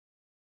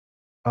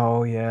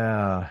 Oh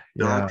yeah.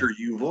 Yeah. Dr.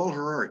 Yuval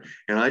Harari.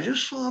 And I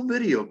just saw a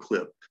video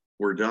clip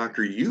where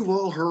Dr.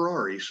 Yuval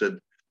Harari said,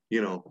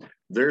 you know,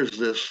 there's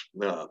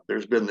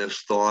been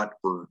this thought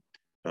for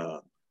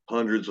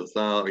hundreds of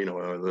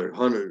thousands,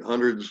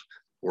 hundreds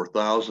or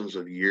thousands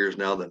of years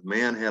now that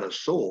man had a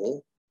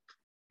soul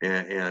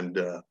and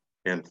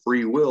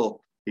free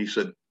will. He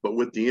said, but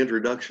with the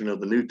introduction of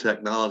the new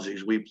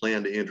technologies we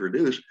plan to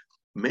introduce,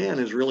 man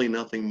is really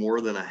nothing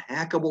more than a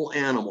hackable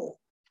animal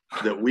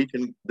that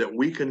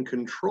we can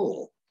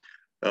control.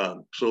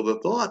 So the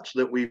thoughts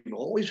that we've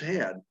always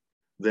had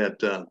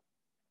that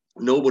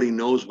nobody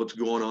knows what's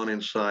going on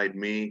inside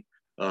me,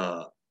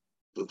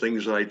 the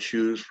things I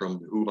choose from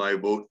who I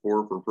vote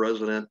for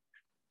president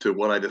to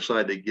what I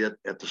decide to get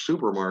at the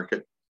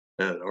supermarket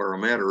are a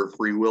matter of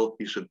free will.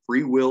 He said,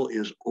 free will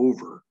is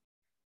over.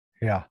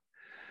 Yeah.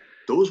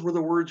 Those were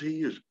the words he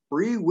used.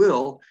 Free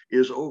will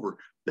is over.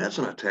 That's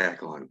an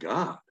attack on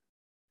God.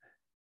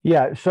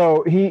 Yeah.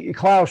 So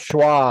Klaus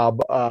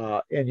Schwab,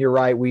 and you're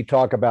right, we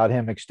talk about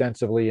him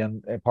extensively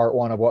in part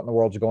one of What in the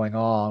World's Going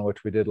On,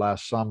 which we did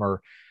last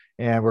summer.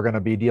 And we're going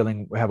to be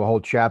have a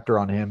whole chapter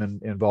on him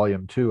in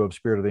volume 2 of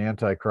Spirit of the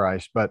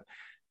Antichrist. But,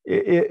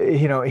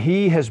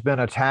 he has been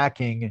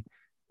attacking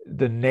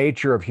the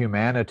nature of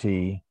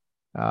humanity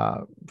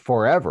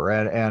forever.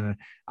 And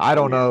I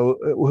don't know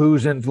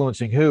who's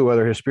influencing who,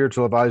 whether his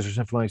spiritual advisor is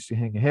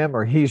influencing him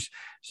or he's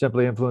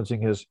simply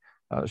influencing his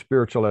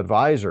spiritual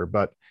advisor.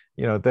 But,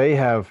 they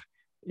have,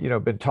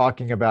 been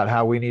talking about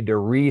how we need to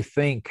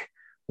rethink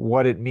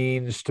what it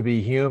means to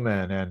be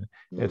human. And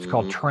it's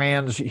called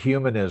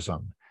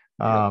transhumanism.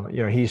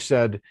 He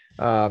said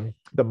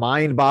the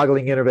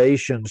mind-boggling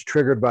innovations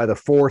triggered by the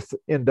fourth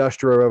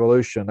industrial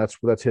revolution.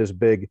 That's his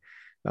big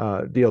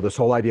deal. This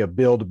whole idea of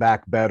build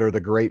back better,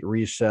 the Great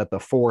Reset, the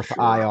fourth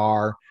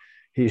IR.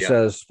 He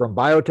says, from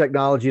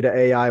biotechnology to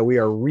AI, we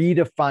are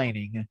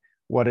redefining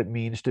what it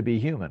means to be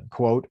human,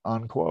 quote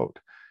unquote.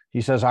 He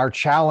says our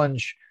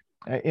challenge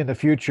in the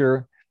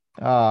future,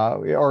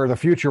 or the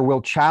future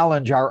will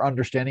challenge our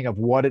understanding of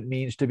what it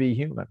means to be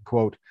human,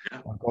 quote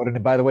unquote.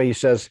 And by the way, he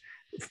says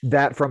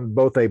that from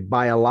both a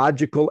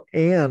biological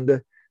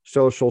and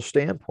social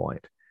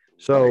standpoint.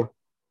 So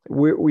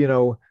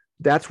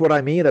that's what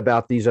I mean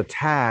about these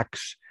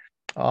attacks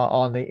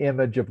on the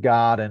image of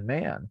God and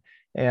man.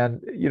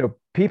 And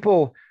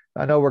people,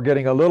 I know we're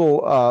getting a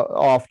little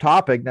off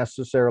topic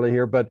necessarily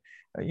here, but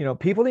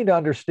people need to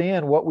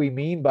understand what we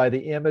mean by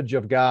the image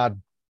of God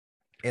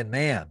in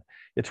man.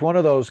 It's one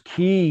of those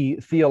key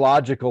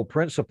theological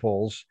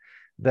principles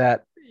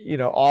that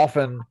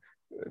often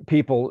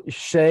people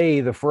say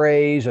the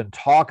phrase and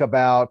talk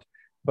about,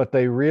 but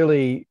they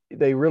really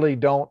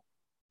don't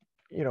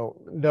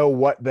know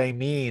what they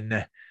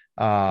mean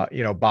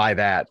by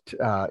that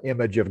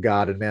image of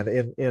God and man.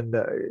 In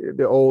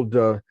the old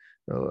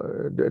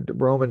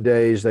Roman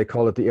days, they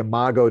called it the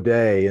Imago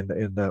Dei. In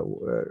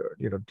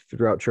the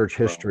throughout church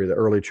history, the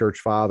early church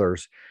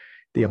fathers,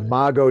 the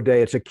Imago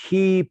Dei. It's a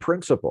key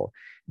principle.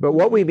 But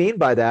what we mean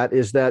by that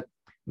is that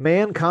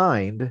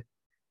mankind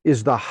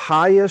is the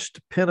highest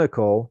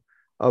pinnacle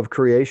of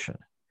creation.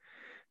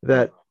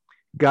 That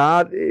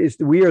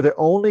we are the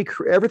only,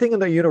 everything in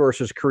the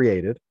universe is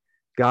created.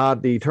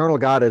 God, the eternal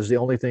God, is the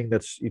only thing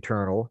that's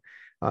eternal.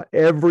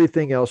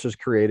 Everything else is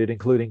created,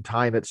 including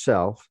time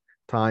itself,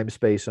 time,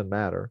 space, and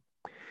matter.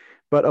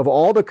 But of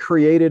all the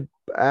created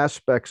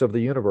aspects of the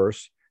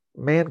universe,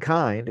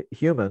 mankind,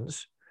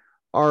 humans,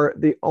 are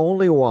the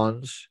only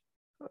ones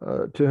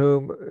to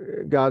whom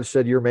God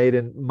said, you're made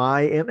in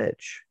my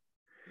image.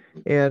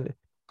 And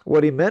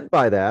what he meant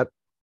by that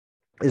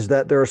is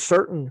that there are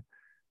certain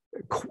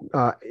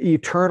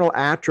eternal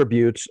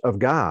attributes of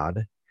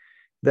God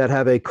that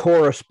have a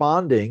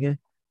corresponding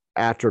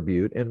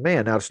attribute in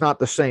man. Now, it's not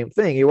the same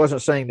thing. He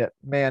wasn't saying that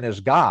man is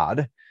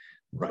God,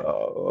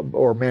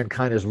 or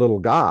mankind is little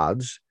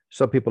gods.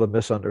 Some people have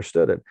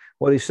misunderstood it.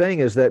 What he's saying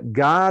is that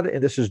God,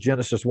 and this is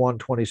Genesis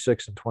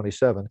 1:26 and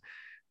 27,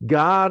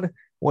 God,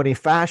 when he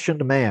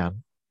fashioned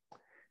man,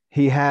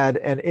 he had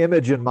an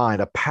image in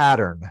mind, a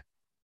pattern,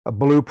 a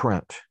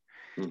blueprint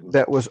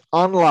that was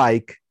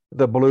unlike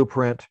the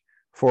blueprint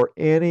for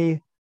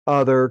any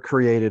other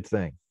created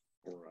thing.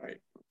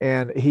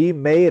 And he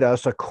made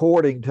us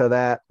according to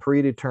that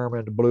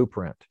predetermined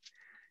blueprint.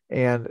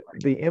 And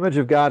the image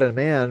of God in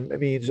man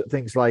means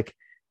things like,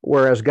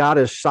 whereas God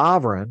is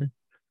sovereign,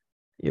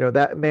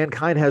 that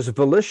mankind has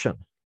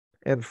volition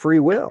and free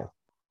will.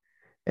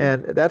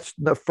 And that's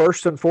the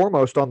first and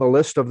foremost on the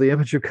list of the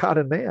image of God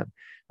in man.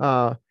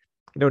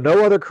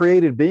 No other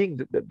created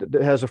being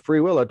has a free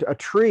will. A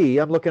tree,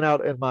 I'm looking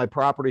out in my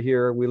property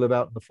here. We live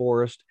out in the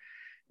forest.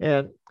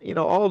 And,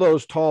 all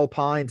those tall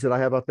pines that I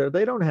have out there,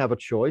 they don't have a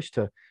choice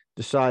to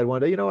decide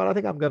one day, I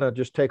think I'm going to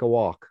just take a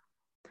walk.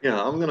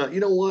 Yeah, I'm going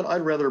to,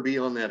 I'd rather be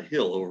on that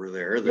hill over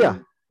there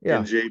than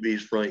in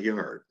JB's front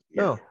yard.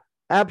 No,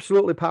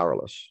 absolutely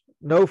powerless.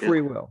 no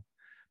free will.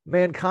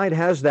 Mankind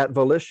has that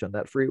volition,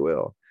 that free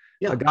will.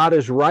 Yeah. God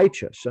is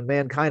righteous, and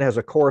mankind has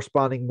a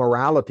corresponding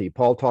morality.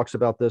 Paul talks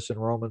about this in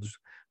Romans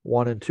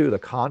 1 and 2, the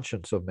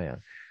conscience of man.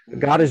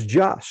 God is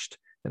just,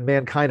 and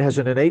mankind has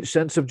an innate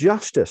sense of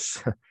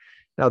justice.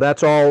 Now,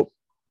 that's all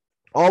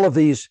of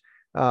these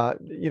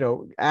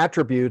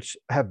attributes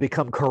have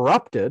become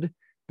corrupted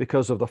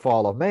because of the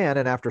fall of man.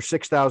 And after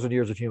 6,000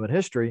 years of human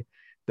history,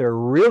 they're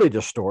really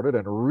distorted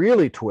and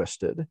really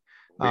twisted.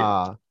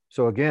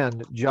 So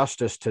again,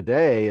 justice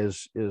today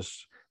is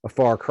a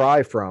far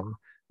cry from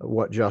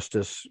what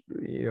justice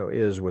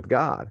is with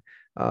God.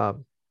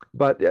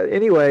 But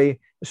anyway,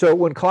 so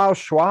when Klaus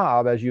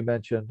Schwab, as you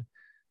mentioned,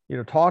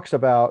 talks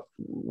about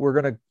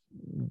we're going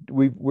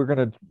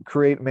to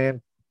create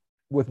man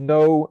with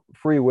no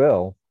free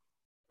will,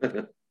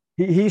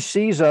 he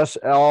sees us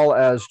all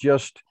as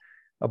just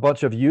a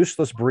bunch of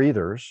useless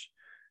breathers,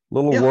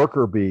 little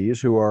worker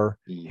bees who are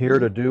here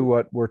to do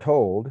what we're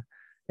told,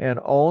 and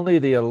only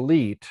the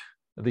elite,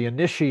 the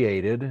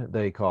initiated,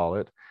 they call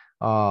it,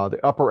 the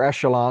upper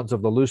echelons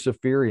of the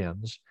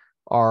Luciferians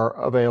are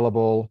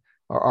available,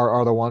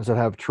 are the ones that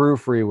have true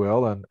free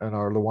will and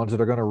are the ones that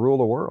are going to rule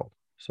the world.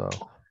 So,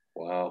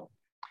 wow.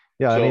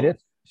 Yeah, so, I mean,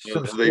 it's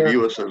they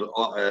view us as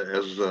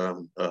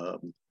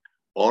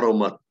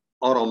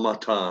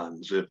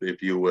automatons,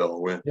 if you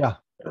will.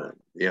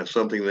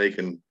 Something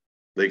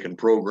they can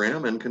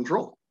program and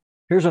control.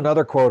 Here's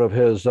another quote of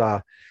his.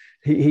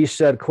 He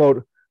said,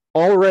 quote,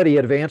 "Already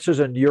advances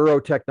in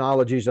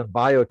neurotechnologies and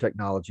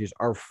biotechnologies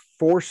are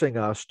forcing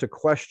us to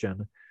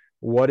question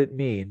what it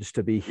means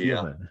to be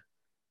human."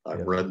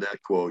 I've read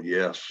that quote,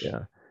 yes.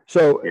 Yeah.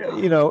 So,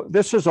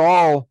 this is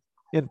all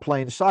in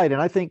plain sight.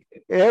 And I think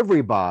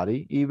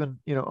everybody, even,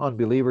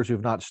 unbelievers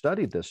who've not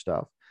studied this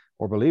stuff,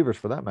 or believers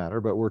for that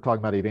matter, but we're talking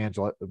about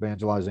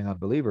evangelizing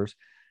unbelievers,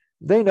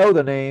 they know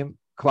the name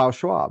Klaus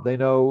Schwab. They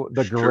know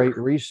the Great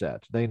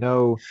Reset. They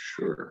know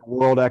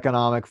World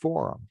Economic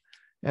Forum.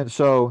 And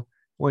so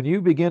when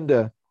you begin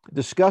to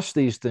discuss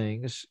these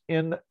things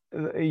in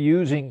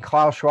using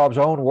Klaus Schwab's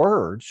own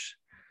words,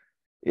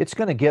 it's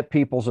going to get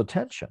people's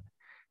attention.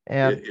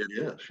 And it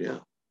is, yeah.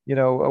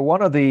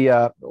 One of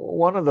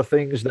the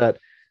things that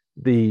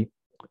the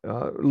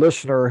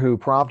listener who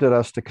prompted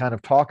us to kind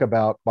of talk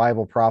about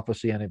Bible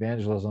prophecy and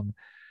evangelism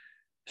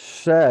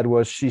said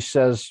was, she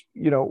says,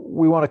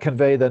 we want to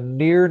convey the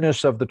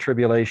nearness of the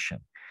tribulation.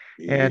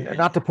 And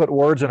not to put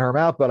words in her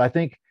mouth, but I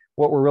think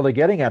what we're really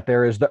getting at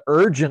there is the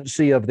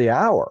urgency of the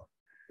hour.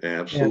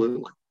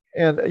 Absolutely.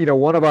 And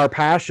one of our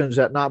passions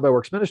at Not by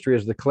Works Ministry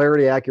is the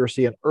clarity,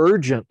 accuracy, and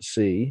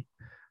urgency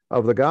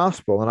of the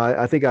gospel. And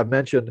I think I've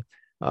mentioned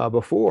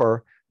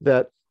before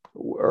that,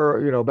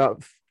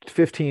 about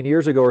 15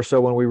 years ago or so,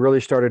 when we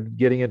really started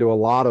getting into a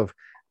lot of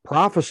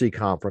prophecy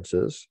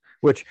conferences,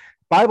 which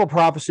Bible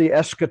prophecy,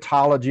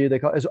 eschatology,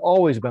 has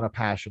always been a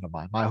passion of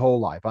mine my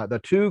whole life. The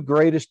two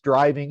greatest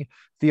driving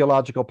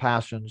theological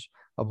passions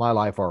of my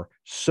life are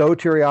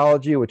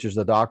soteriology, which is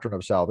the doctrine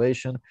of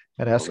salvation,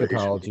 and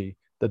eschatology,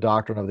 the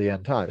doctrine of the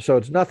end time. So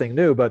it's nothing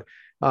new, but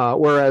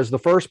whereas the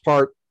first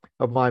part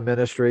of my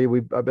ministry,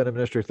 I've been in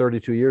ministry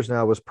 32 years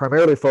now, was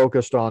primarily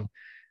focused on,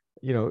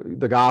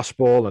 the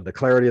gospel and the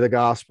clarity of the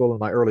gospel, and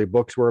my early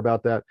books were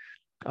about that.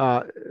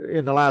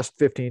 In the last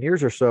 15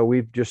 years or so,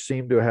 we've just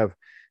seemed to have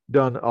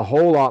done a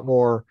whole lot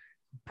more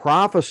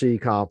prophecy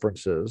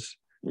conferences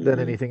than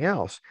anything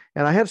else.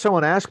 And I had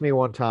someone ask me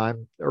one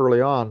time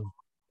early on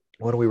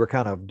when we were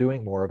kind of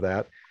doing more of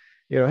that,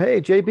 hey,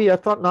 JB, I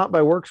thought Not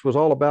by Works was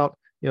all about,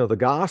 the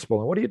gospel.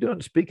 And what are you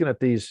doing speaking at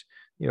these,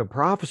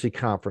 prophecy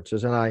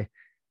conferences? And I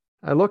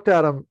looked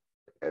at him,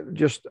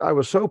 I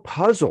was so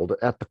puzzled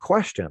at the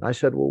question. I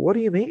said, well, what do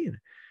you mean?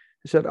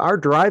 He said, our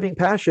driving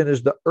passion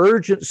is the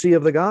urgency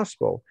of the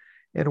gospel.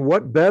 And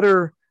what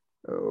better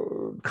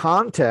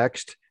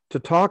context to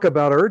talk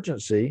about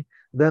urgency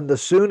than the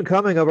soon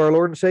coming of our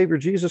Lord and Savior,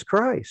 Jesus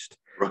Christ?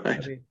 Right. I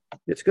mean,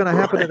 it's going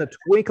to happen in a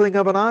twinkling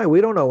of an eye.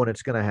 We don't know when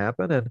it's going to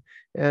happen.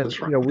 And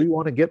we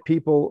want to get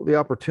people the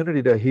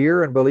opportunity to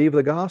hear and believe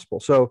the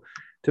gospel. So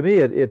to me,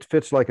 it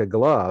fits like a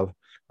glove.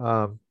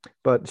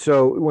 But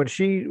so when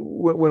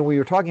we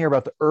were talking here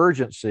about the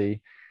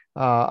urgency,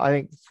 I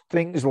think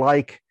things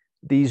like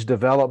these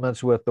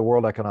developments with the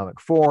World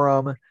Economic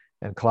Forum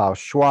and Klaus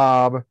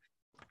Schwab,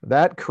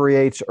 that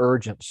creates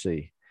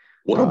urgency.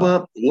 What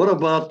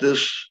about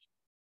this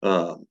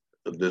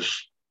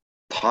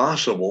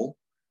possible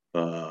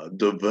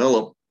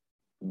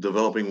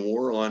developing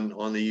war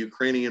on the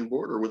Ukrainian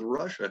border with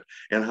Russia?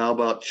 And how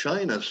about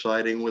China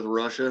siding with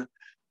Russia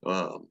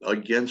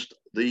against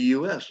the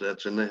U.S.?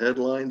 That's in the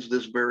headlines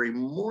this very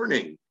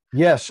morning.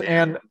 Yes,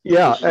 and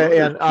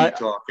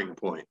talking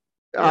point.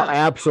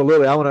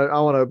 Absolutely. I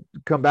want to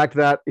come back to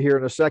that here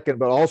in a second.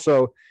 But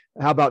also,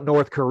 how about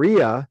North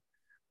Korea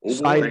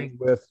siding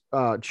with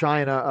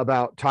China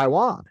about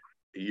Taiwan?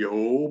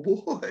 Yo,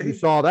 boy! You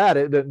saw that.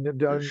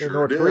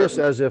 North Korea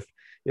says if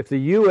the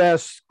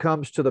U.S.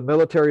 comes to the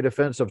military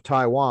defense of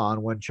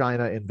Taiwan when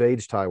China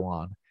invades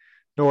Taiwan,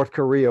 North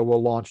Korea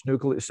will launch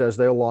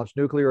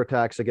nuclear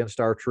attacks against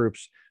our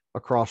troops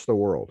across the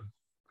world.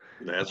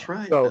 That's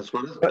right. So,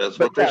 that's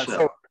what they yeah, said.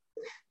 so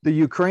the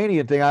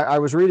Ukrainian thing, I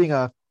was reading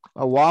a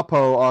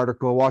WAPO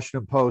article,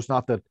 Washington Post,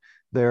 not that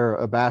they're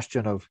a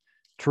bastion of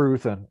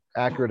truth and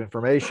accurate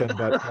information,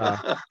 but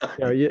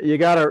you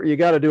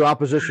gotta do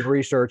opposition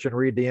research and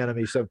read the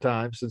enemy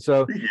sometimes. And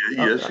so,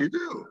 Yes, you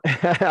do.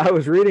 I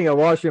was reading a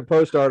Washington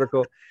Post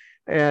article,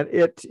 and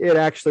it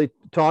actually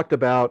talked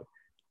about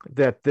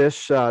that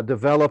this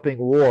developing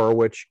war,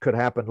 which could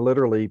happen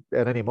literally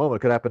at any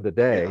moment, could happen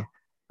today,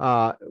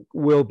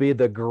 will be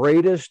the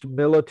greatest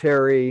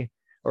military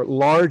or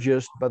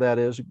largest, but that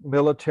is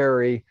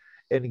military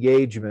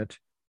engagement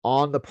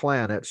on the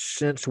planet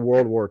since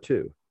World War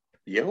II.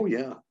 Yeah, oh,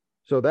 yeah.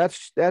 So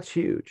that's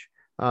huge.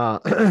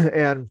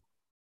 And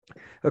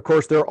of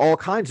course, there are all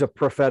kinds of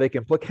prophetic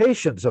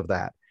implications of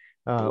that.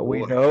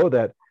 We know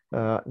that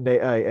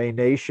a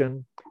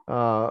nation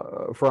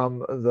from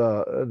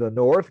the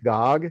north,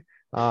 Gog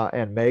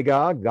and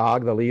Magog,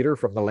 Gog the leader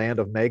from the land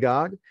of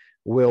Magog,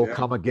 will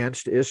come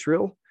against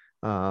Israel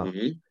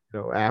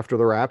after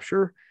the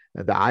rapture.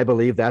 And I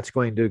believe that's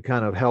going to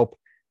kind of help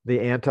the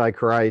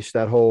Antichrist.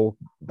 That whole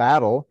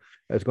battle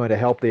is going to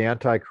help the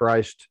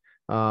Antichrist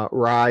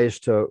rise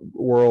to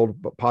world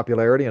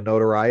popularity and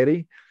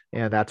notoriety.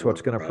 And that's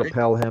what's going to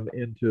propel him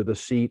into the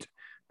seat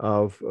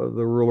of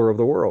the ruler of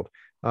the world.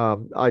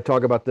 I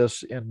talk about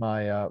this in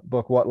my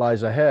book, What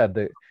Lies Ahead,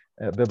 the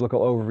biblical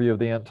overview of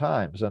the end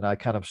times. And I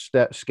kind of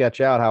sketch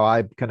out how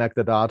I connect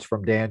the dots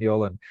from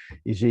Daniel and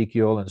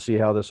Ezekiel and see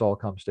how this all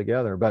comes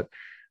together. But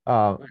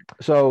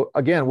so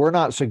again, we're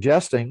not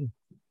suggesting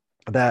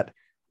that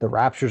the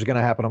rapture is going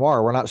to happen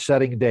tomorrow. We're not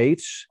setting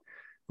dates,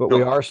 but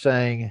we are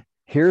saying,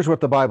 here's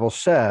what the Bible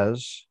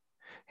says.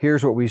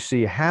 Here's what we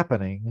see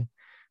happening.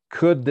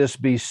 Could this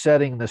be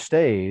setting the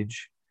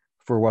stage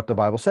for what the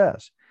Bible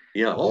says?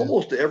 Yeah,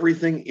 almost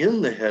everything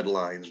in the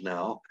headlines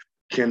now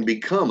can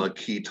become a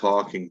key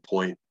talking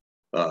point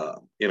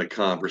in a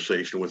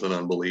conversation with an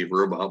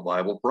unbeliever about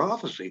Bible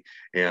prophecy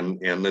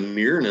and the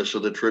nearness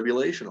of the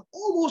tribulation.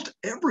 Almost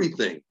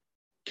everything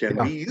can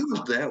be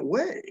used that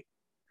way.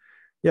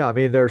 Yeah, I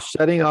mean, they're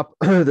setting up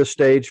the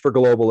stage for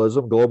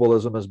globalism.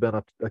 Globalism has been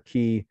a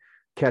key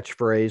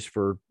catchphrase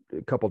for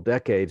a couple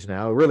decades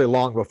now, really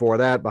long before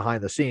that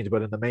behind the scenes,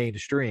 but in the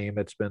mainstream,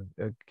 it's been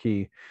a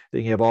key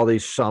thing. You have all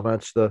these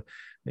summits, the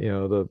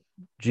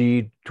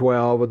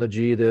G12 and the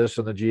G this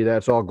and the G that.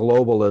 It's all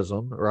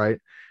globalism, right?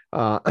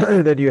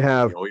 Then you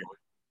have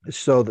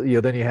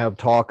then you have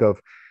talk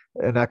of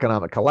an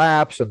economic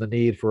collapse and the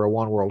need for a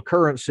one world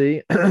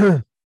currency.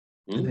 And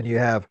then you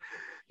have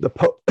the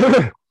Pope,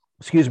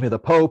 the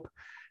Pope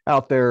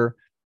out there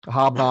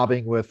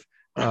hobnobbing with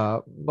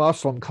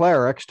Muslim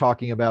clerics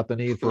talking about the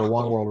need for a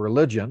one world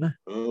religion.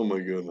 Oh my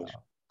goodness.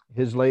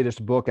 His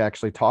latest book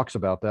actually talks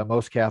about that.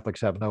 Most Catholics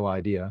have no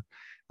idea.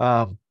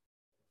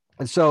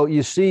 And so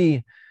you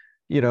see,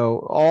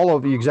 all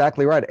of you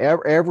exactly right.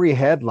 Every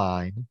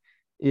headline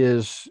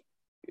has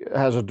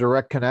a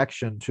direct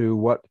connection to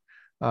what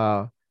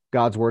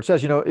God's word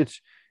says. It's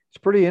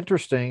pretty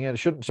interesting, and it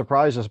shouldn't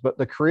surprise us, but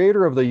the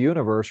creator of the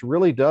universe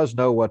really does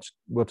know what's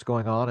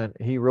going on, and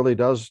he really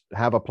does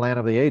have a plan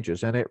of the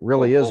ages, and it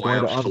really is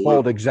going to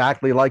unfold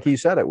exactly like he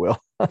said it will.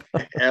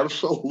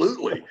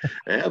 Absolutely.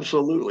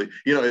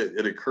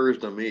 It occurs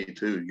to me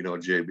too,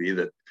 JB,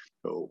 that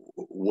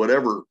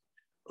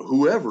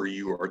whoever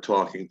you are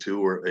talking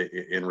to, or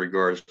in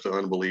regards to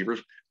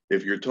unbelievers,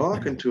 if you're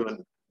talking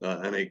to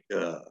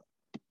a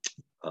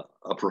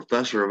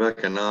professor of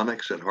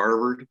economics at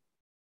Harvard,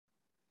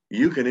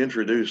 you can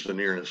introduce the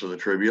nearness of the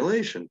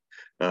tribulation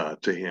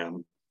to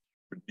him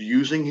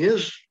using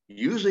his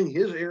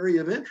area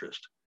of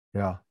interest.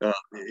 Yeah.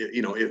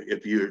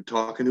 If you're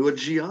talking to a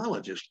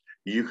geologist,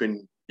 you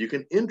can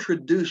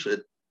introduce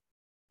it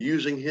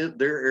using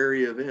their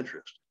area of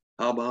interest.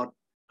 How about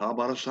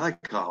a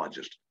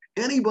psychologist?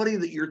 Anybody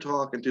that you're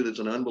talking to that's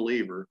an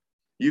unbeliever,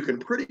 you can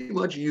pretty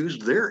much use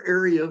their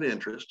area of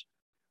interest,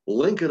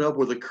 link it up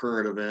with a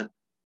current event,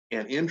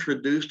 and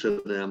introduce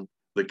to them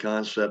the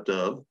concept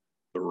of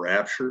the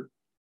rapture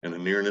and the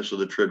nearness of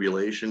the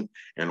tribulation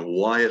and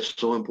why it's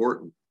so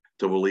important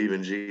to believe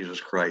in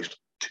Jesus Christ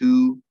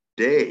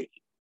today.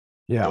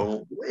 Yeah.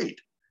 Don't wait.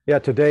 Yeah,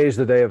 today is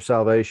the day of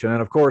salvation. And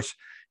of course,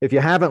 if you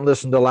haven't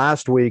listened to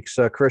last week's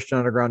Christian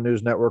Underground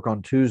News Network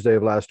on Tuesday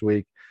of last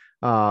week,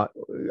 I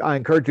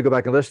encourage you to go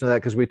back and listen to that,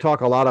 because we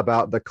talk a lot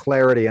about the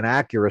clarity and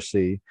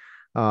accuracy.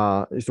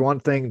 It's one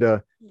thing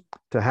to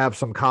have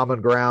some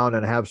common ground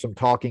and have some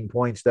talking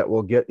points that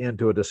will get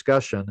into a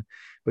discussion,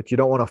 but you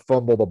don't want to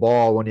fumble the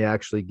ball when you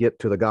actually get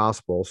to the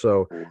gospel.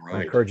 So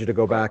I encourage you to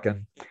go back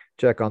and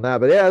check on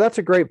that. But yeah, that's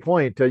a great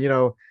point.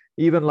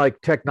 Even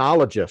like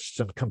technologists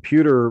and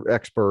computer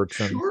experts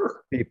and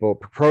people,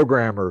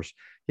 programmers,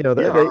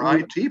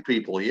 IT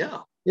people.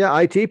 Yeah,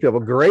 IT people,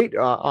 great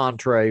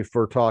entree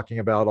for talking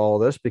about all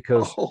this,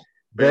 because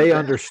they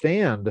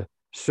understand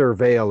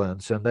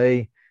surveillance, and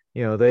we're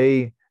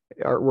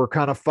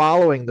kind of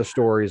following the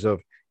stories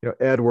of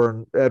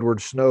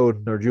Edward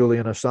Snowden or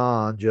Julian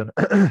Assange,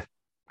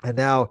 and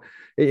now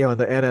the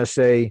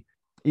NSA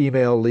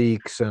email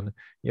leaks and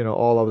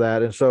all of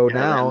that, and so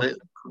now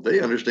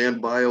They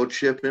understand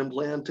biochip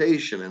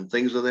implantation and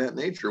things of that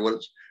nature, what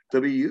it's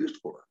to be used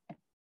for.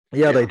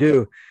 Yeah, they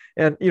do.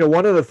 And,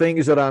 one of the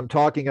things that I'm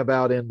talking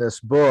about in this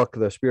book,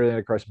 the Spirit of the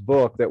Antichrist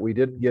book, that we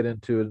didn't get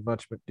into in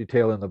much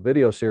detail in the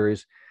video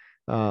series,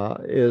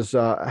 is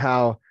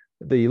how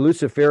the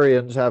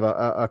Luciferians have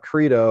a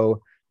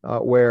credo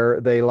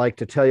where they like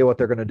to tell you what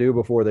they're going to do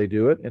before they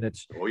do it. And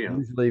it's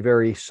usually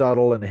very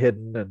subtle and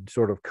hidden and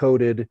sort of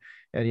coded.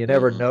 And you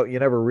never know, you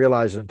never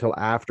realize it until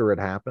after it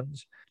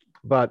happens.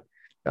 But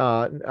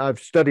I've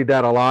studied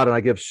that a lot, and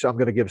I'm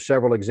going to give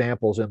several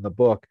examples in the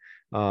book.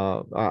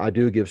 I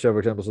do give several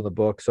examples in the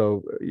book.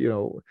 So,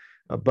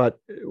 but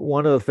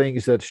one of the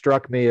things that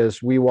struck me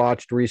is we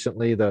watched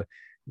recently the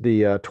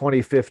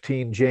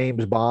 2015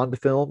 James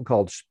Bond film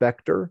called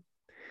Spectre.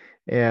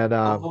 And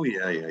yeah.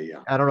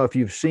 I don't know if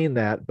you've seen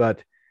that,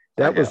 but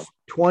that was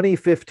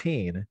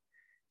 2015.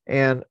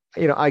 And,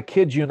 I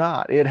kid you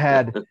not,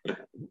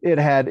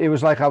 it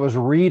was like I was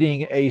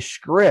reading a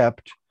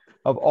script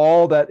of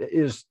all that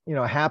is,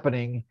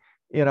 happening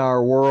in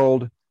our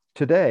world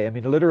today. I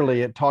mean,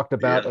 literally, it talked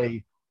about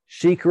a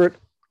secret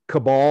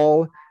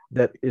cabal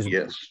that is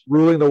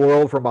ruling the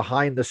world from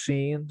behind the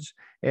scenes.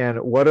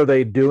 And what are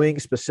they doing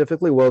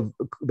specifically? Well,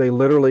 they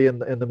literally, in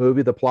the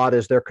movie, the plot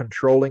is they're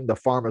controlling the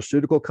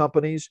pharmaceutical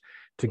companies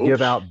to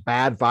give out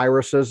bad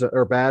viruses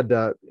or bad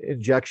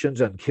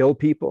injections and kill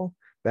people,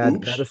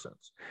 bad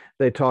medicines.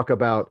 They talk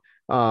about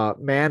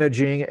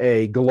managing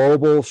a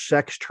global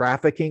sex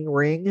trafficking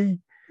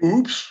ring.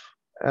 And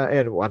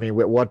I mean,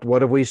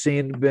 what have we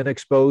seen been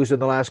exposed in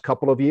the last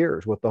couple of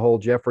years with the whole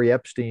Jeffrey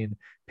Epstein,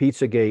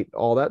 Pizzagate,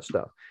 all that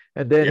stuff?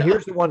 And then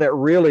here's the one that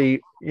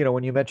really,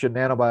 when you mentioned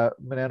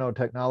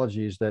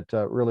nanotechnologies, that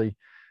really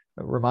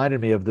reminded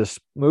me of this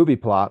movie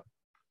plot.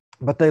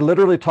 But they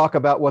literally talk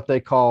about what they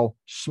call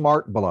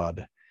smart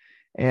blood.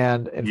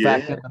 And in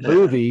fact, in the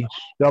movie,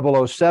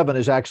 007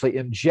 is actually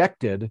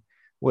injected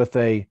with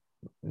a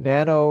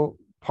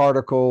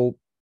nanoparticle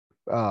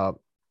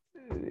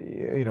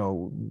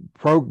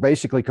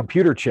basically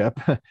computer chip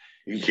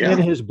in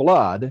his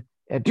blood,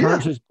 and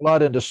turns his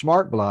blood into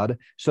smart blood,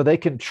 so they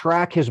can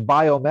track his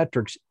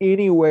biometrics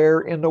anywhere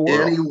in the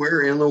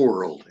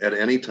world. At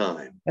any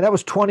time. And that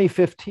was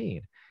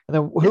 2015. And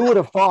then who would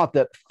have thought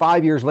that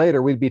 5 years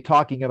later we'd be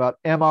talking about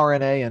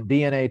mRNA and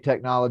DNA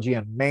technology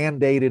and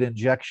mandated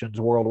injections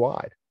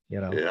worldwide?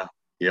 So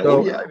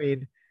I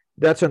mean,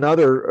 that's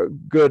another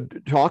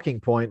good talking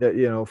point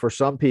that for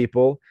some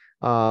people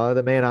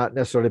that may not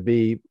necessarily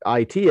be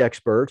IT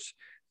experts,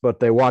 but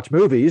they watch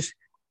movies.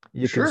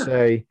 You can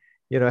say,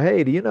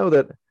 hey, do you know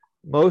that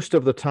most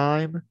of the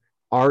time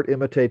art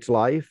imitates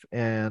life?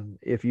 And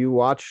if you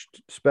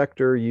watched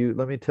Spectre,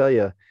 let me tell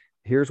you,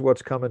 here's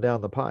what's coming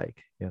down the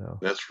pike.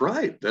 That's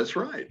right. There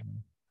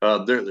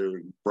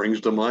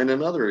brings to mind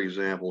another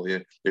example.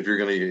 If you're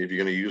gonna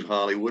use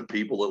Hollywood,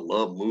 people that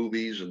love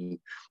movies and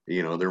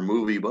they're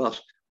movie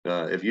buffs.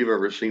 If you've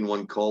ever seen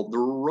one called The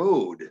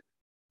Road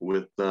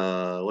with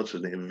what's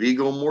his name,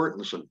 Viggo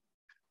Mortensen,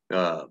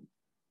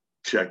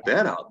 check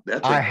that out.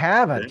 I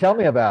haven't. Tell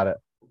me about it.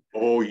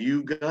 Oh,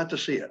 you got to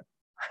see it.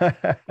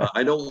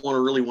 I don't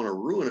really want to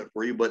ruin it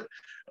for you, but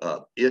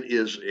it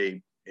is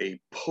a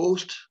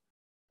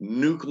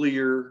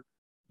post-nuclear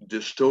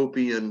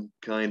dystopian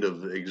kind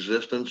of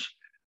existence.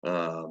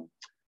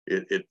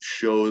 It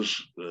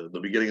shows the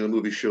beginning of the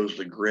movie shows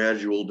the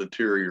gradual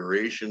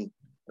deterioration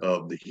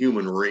of the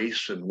human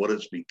race and what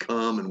it's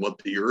become and what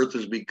the earth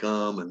has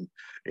become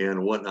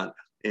and whatnot.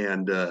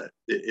 And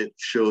it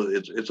shows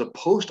it's a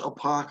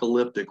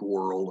post-apocalyptic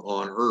world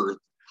on Earth,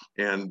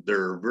 and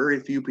there are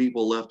very few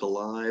people left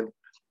alive.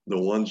 The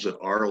ones that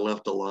are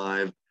left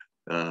alive,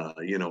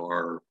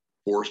 are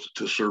forced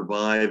to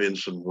survive in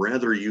some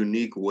rather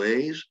unique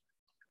ways.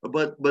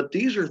 But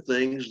these are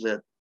things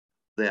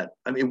that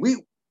I mean, we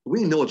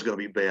know it's going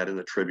to be bad in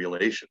the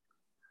tribulation,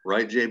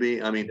 right,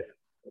 JB? I mean,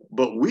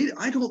 but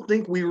I don't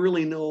think we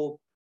really know.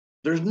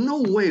 There's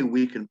no way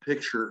we can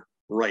picture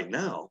right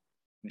now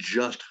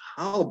just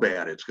how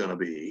bad it's going to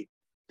be.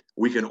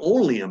 We can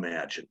only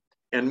imagine.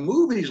 And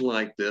movies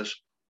like this,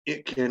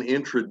 it can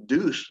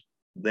introduce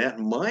that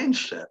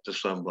mindset to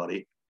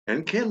somebody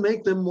and can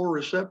make them more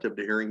receptive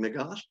to hearing the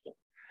gospel.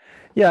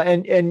 Yeah,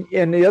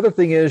 and the other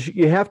thing is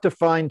you have to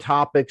find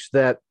topics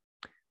that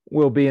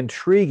will be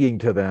intriguing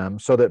to them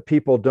so that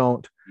people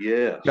don't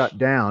shut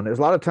down. There's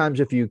a lot of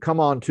times if you come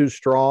on too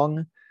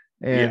strong,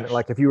 and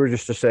like if you were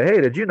just to say,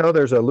 hey, did you know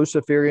there's a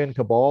Luciferian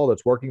cabal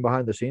that's working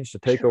behind the scenes to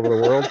take over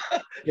the world?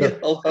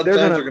 A lot of times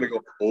they're going to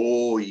go,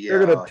 oh yeah.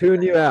 They're going to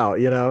tune you out,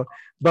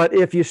 But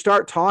if you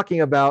start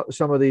talking about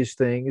some of these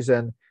things,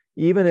 and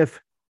even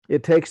if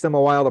it takes them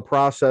a while to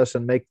process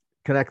and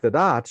connect the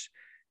dots,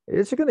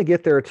 it's going to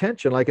get their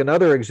attention. Like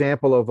another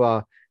example of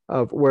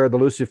where the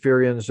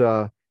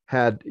Luciferians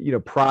had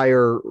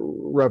prior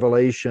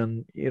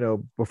revelation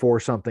before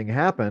something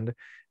happened.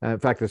 In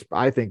fact,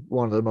 I think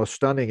one of the most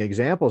stunning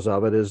examples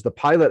of it is the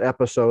pilot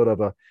episode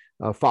of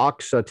a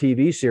Fox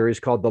TV series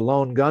called The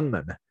Lone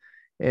Gunman.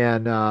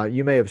 And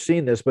you may have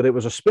seen this, but it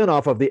was a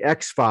spinoff of the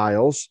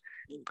X-Files.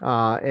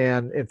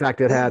 And in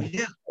fact, it had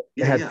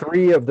It had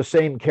three of the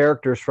same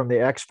characters from the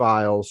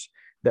X-Files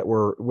that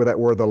were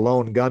the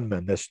lone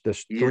gunmen, this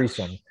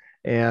threesome.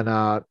 And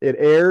it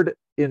aired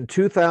in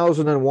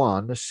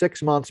 2001,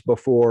 6 months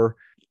before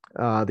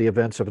the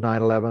events of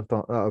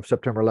 9/11, of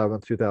September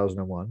 11th,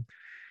 2001.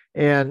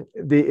 And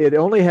it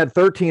only had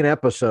 13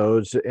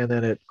 episodes, and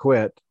then it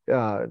quit.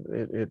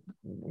 It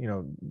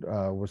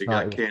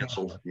got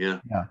canceled. Yeah.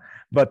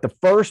 But the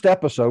first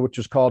episode, which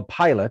is called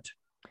Pilot,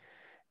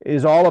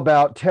 is all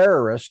about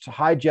terrorists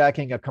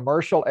hijacking a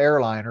commercial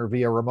airliner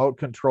via remote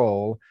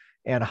control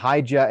and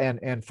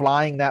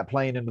flying that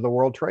plane into the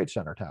World Trade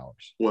Center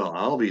towers. Well,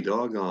 I'll be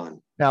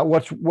doggone. Now,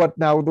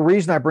 now the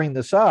reason I bring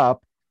this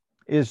up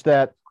is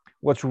that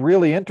what's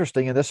really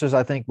interesting, and this is,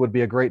 I think, would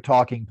be a great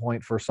talking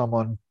point for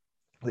someone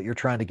that you're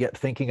trying to get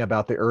thinking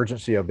about the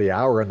urgency of the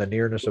hour and the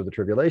nearness of the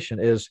tribulation,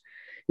 is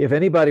if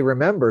anybody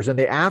remembers, in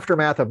the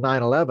aftermath of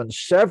 9/11,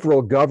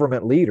 several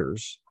government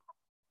leaders,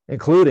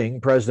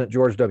 including President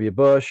George W.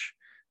 Bush,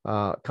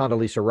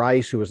 Condoleezza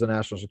Rice, who was the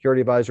National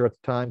Security Advisor at the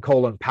time,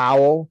 Colin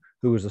Powell,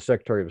 who was the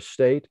Secretary of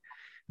State,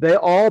 they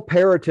all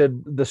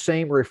parroted the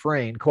same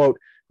refrain, quote,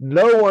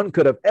 "No one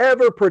could have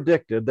ever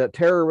predicted that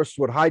terrorists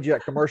would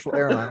hijack commercial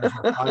airliners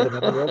and fly them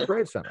into the World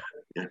Trade Center."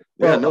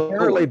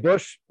 Apparently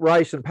Bush,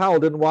 Rice, and Powell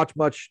didn't watch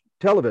much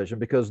television,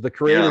 because the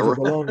creators of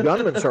the lone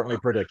gunman certainly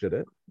predicted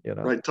it.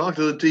 Right. Talk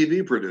to the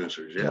TV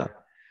producers. Yeah.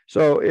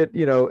 So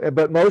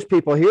but most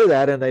people hear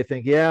that and they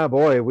think, yeah,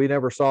 boy, we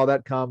never saw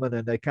that coming,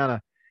 and they kind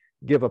of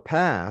give a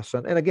pass.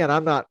 And again,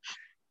 I'm not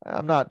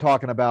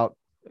talking about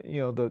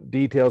the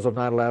details of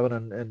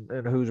 9/11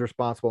 and who's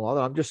responsible and all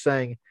that. I'm just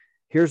saying,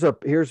 here's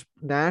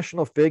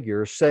national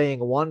figures saying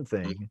one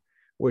thing,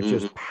 which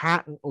is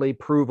patently,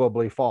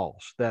 provably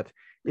false, that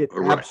it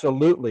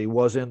absolutely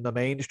was in the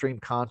mainstream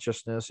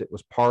consciousness. It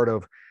was part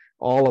of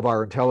all of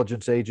our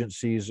intelligence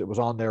agencies. It was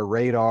on their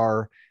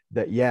radar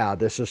that, yeah,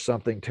 this is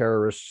something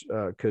terrorists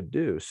could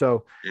do.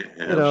 So,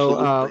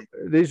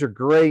 these are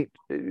great,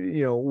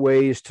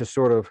 ways to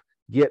sort of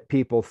get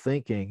people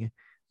thinking,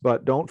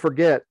 but don't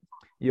forget,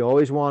 you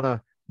always want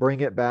to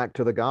bring it back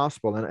to the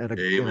gospel. And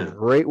a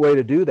great way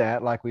to do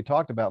that, like we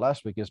talked about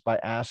last week, is by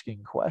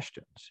asking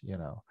questions,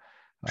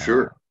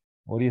 Sure.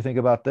 What do you think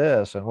about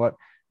this? And what,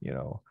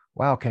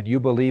 wow, can you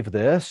believe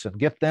this? And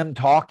get them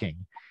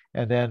talking,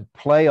 and then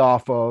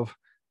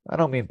I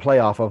don't mean play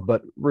off of,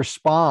 but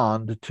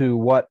respond to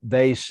what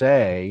they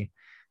say.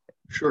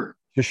 Sure.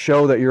 To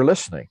show that you're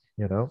listening,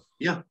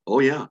 Yeah. Oh,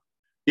 yeah.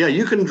 Yeah.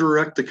 You can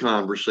direct the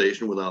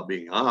conversation without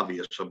being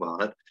obvious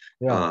about it.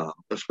 Yeah.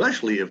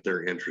 Especially if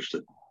they're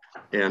interested.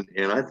 And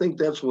I think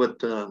that's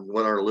what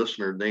our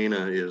listener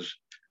Dana is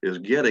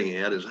getting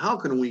at, is how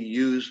can we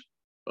use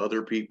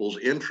other people's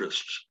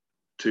interests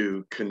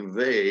to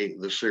convey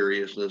the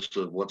seriousness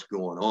of what's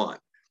going on.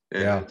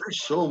 And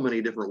there's so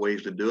many different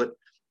ways to do it.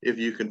 If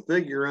you can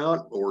figure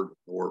out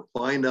or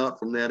find out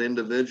from that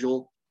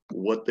individual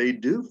what they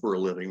do for a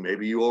living,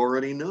 maybe you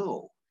already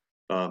know.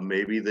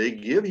 Maybe they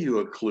give you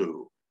a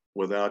clue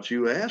without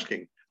you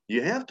asking.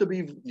 You have to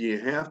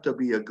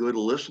be a good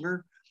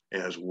listener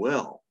as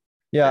well.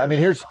 Yeah, I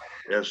mean, as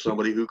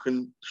somebody who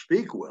can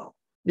speak well.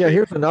 Yeah,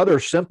 here's another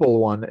simple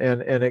one,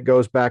 and it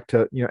goes back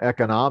to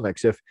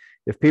economics.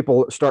 If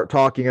people start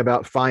talking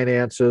about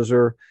finances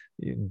or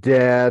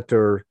debt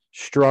or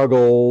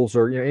struggles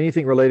or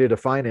anything related to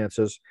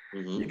finances,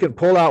 you can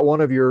pull out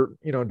one of your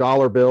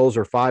dollar bills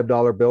or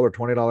 $5 bill or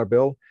 $20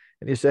 bill,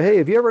 and you say, hey,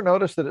 have you ever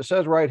noticed that it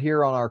says right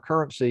here on our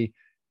currency,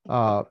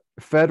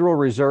 Federal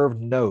Reserve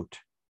note?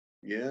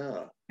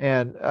 Yeah.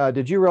 And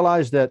did you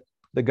realize that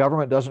the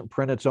government doesn't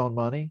print its own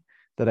money?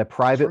 That a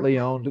privately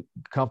owned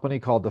company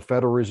called the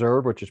Federal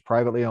Reserve, which is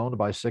privately owned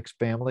by 6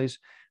 families,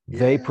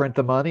 they print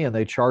the money and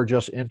they charge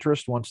us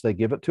interest once they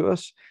give it to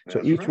us.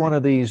 So each one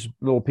of these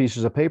little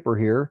pieces of paper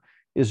here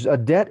is a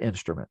debt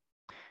instrument.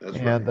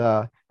 And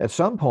at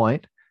some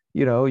point,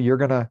 you're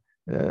going to,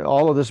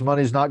 all of this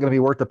money is not going to be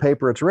worth the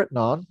paper it's written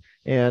on.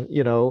 And,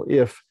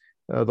 if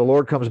the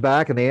Lord comes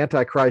back and the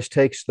Antichrist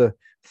takes the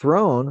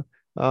throne,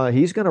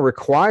 he's going to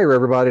require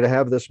everybody to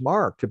have this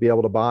mark to be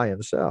able to buy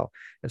and sell.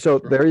 And so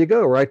there you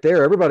go, right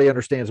there. Everybody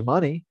understands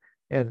money,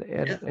 and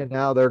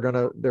now they're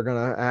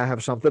gonna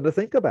have something to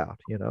think about.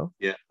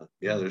 Yeah.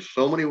 There's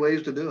so many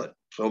ways to do it.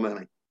 So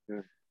many.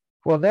 Yeah.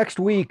 Well, next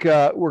week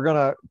we're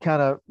gonna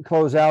kind of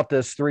close out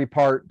this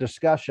 3-part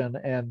discussion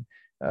and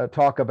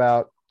talk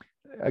about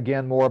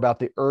more about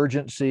the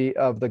urgency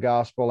of the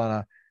gospel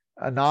in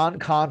a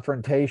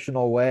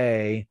non-confrontational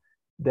way,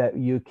 that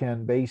you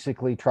can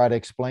basically try to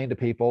explain to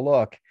people,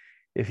 look,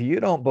 if you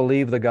don't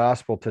believe the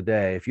gospel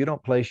today, if you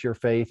don't place your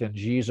faith in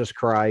Jesus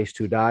Christ,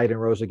 who died and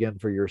rose again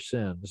for your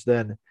sins,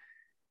 then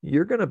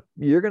you're gonna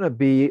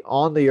be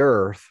on the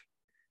earth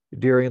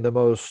during the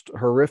most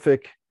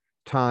horrific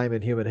time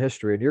in human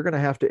history, and you're gonna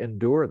have to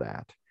endure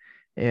that.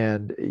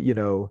 And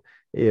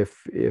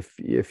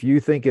if you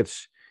think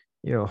it's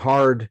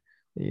hard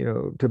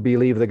to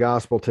believe the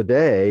gospel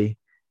today,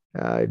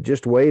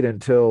 just wait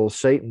until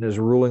Satan is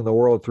ruling the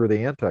world through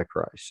the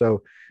Antichrist.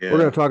 So we're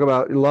going to talk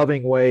about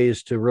loving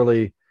ways to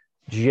really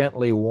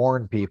gently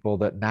warn people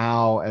that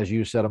now, as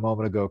you said a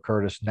moment ago,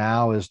 Curtis,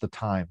 now is the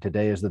time.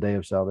 Today is the day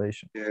of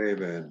salvation.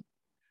 Amen.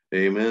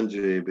 Amen,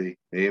 JB.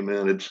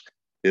 Amen.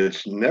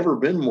 It's never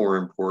been more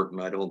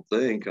important, I don't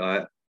think.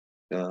 I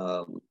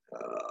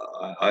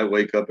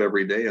wake up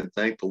every day and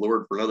thank the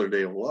Lord for another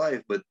day of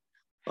life, but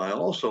I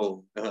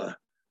also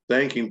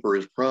thank Him for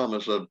His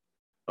promise of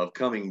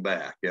coming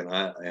back.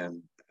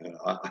 And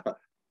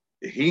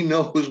He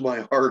knows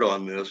my heart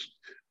on this.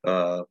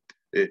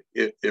 It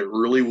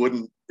really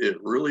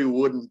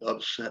wouldn't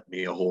upset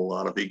me a whole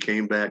lot if He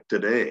came back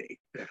today.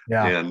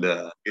 Yeah. And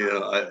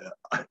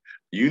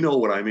you know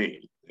what I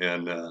mean.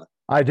 And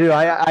I do.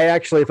 I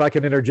actually, if I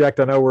can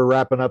interject, I know we're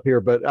wrapping up here,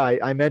 but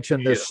I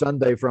mentioned this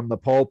Sunday from the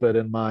pulpit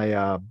in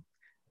my,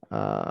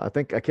 I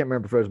think, I can't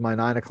remember if it was my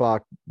 9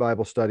 o'clock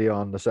Bible study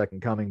on the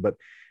second coming,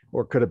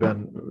 or it could have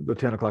been the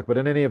 10 o'clock. But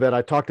in any event,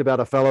 I talked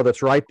about a fellow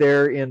that's right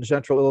there in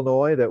Central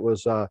Illinois that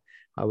was, I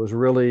was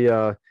really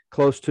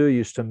close to,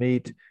 used to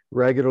meet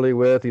regularly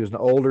with. He was an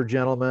older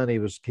gentleman.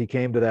 He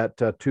came to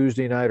that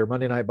Tuesday night or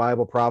Monday night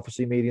Bible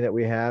prophecy meeting that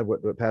we had,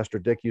 what Pastor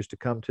Dick used to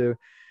come to.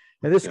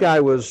 And this guy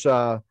was,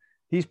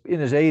 he's in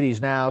his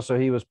 80s now, so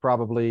he was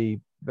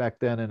probably back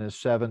then in his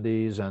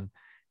 70s, and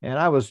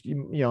I was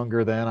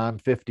younger then. I'm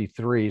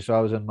 53, so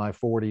I was in my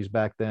 40s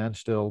back then,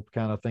 still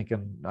kind of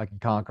thinking I can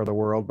conquer the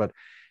world. But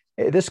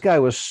this guy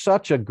was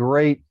such a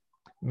great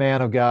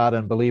man of God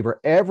and believer.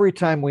 Every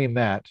time we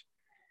met,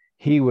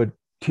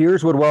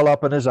 tears would well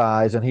up in his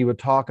eyes, and he would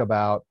talk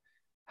about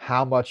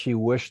how much he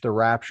wished the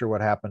rapture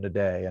would happen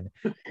today. And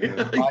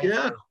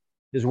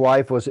his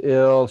wife was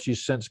ill.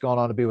 She's since gone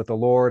on to be with the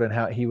Lord, and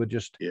how he would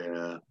just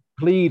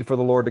plead for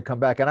the Lord to come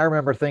back. And I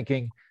remember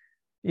thinking,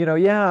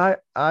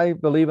 I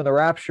believe in the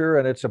rapture,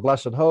 and it's a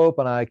blessed hope,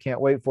 and I can't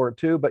wait for it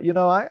too. But,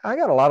 I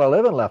got a lot of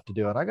living left to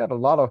do, and I got a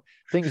lot of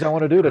things I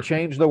want to do to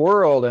change the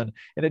world. And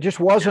it just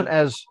wasn't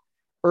as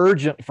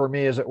urgent for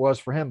me as it was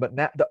for him. But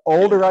now, the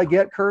older I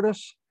get,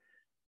 Curtis,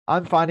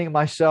 I'm finding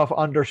myself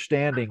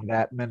understanding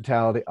that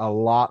mentality a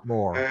lot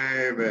more.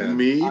 Amen.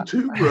 Me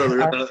too,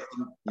 brother.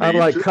 I'm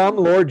like, come,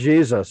 Lord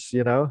Jesus,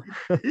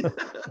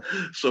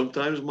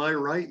 Sometimes my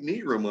right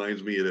knee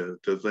reminds me to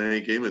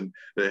thank Him and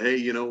that, hey,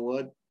 you know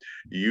what?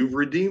 You've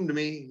redeemed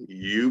me.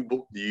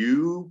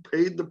 You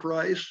paid the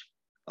price.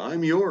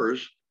 I'm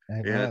yours.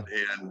 Amen.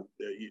 And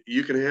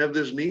you can have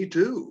this knee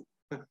too.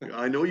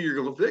 I know you're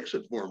going to fix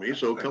it for me.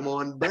 So come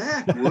on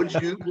back, would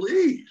you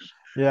please?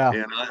 Yeah.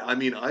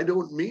 And I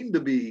don't mean to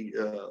be,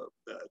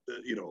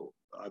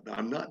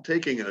 I'm not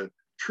taking a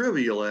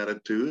trivial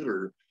attitude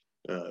or,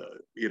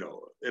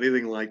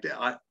 anything like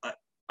that.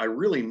 I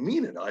really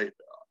mean it.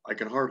 I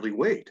can hardly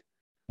wait.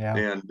 Yeah.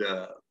 And,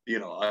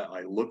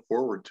 I look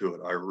forward to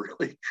it. I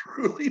really,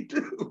 truly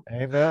do.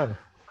 Amen.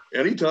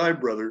 Anytime,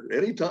 brother.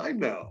 Anytime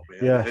now, man.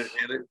 Yes.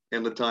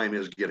 And the time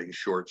is getting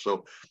short.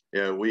 So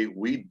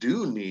we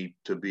do need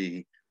to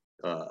be,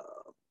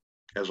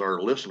 as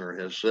our listener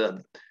has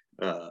said,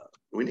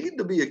 we need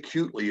to be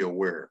acutely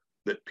aware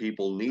that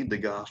people need the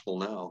gospel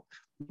now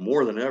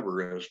more than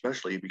ever,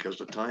 especially because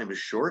the time is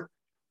short,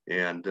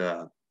 and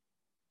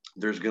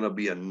there's going to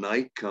be a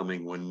night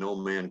coming when no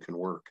man can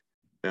work.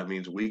 That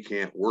means we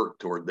can't work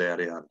toward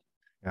that end.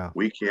 Yeah.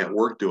 We can't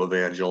work to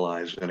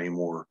evangelize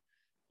anymore.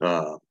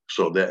 And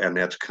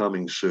that's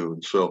coming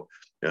soon. So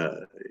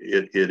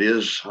it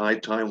is high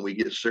time we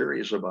get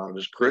serious about it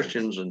as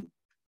Christians.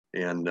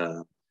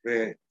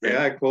 May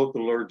I quote the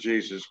Lord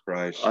Jesus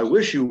Christ? I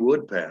wish you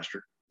would,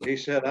 Pastor. He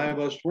said, I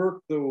must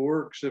work the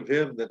works of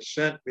Him that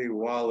sent me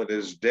while it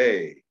is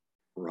day.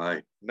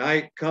 Right.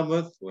 Night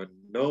cometh when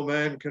no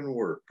man can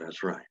work.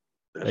 That's right.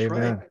 That's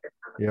Amen. right.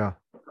 Yeah.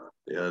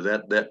 Yeah,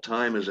 that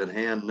time is at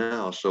hand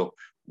now. So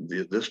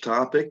this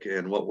topic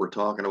and what we're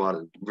talking about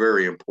is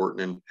very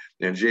important.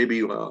 And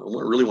JB,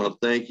 I really want to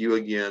thank you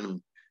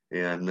again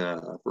and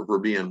for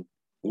being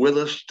with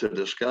us to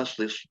discuss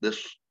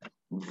this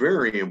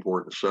very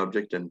important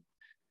subject.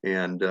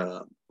 And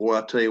boy,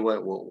 I'll tell you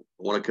what, we'll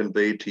want to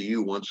convey to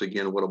you once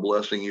again what a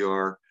blessing you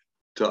are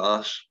to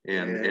us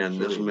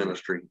and this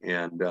ministry,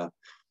 and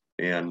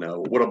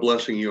what a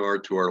blessing you are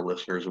to our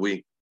listeners.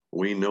 We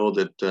know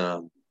that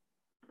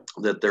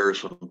there are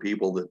some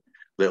people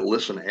that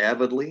listen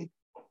avidly,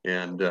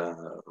 and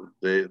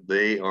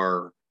they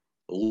are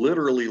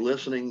literally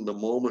listening the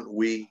moment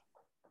we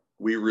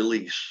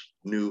release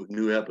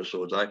new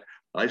episodes.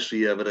 I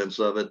see evidence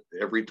of it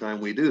every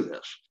time we do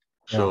this.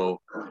 So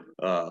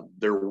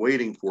they're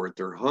waiting for it.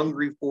 They're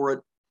hungry for it.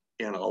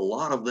 And a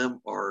lot of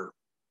them are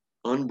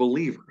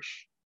unbelievers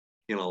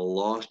in a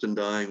lost and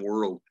dying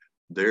world.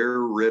 They're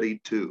ready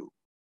too.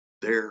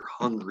 They're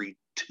hungry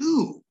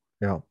too.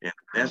 Yeah. And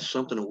that's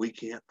something that we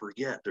can't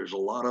forget. There's a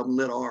lot of them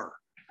that are.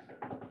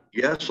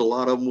 Yes, a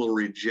lot of them will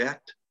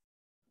reject,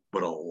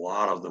 but a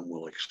lot of them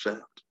will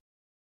accept.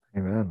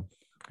 Amen.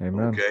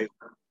 Amen. Okay.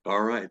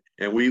 All right.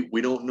 And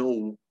we don't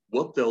know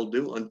what they'll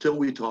do until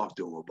we talk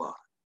to them about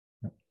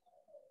it.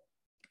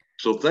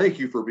 So thank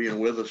you for being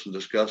with us and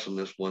discussing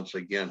this once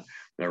again.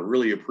 I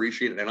really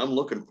appreciate it. And I'm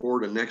looking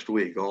forward to next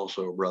week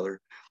also, brother.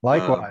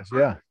 Likewise.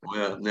 Yeah.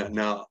 Well,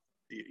 now,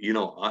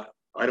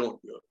 I don't,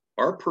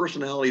 our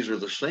personalities are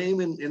the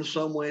same in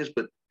some ways,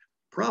 but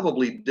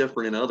probably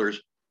different in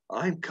others.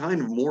 I'm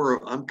kind of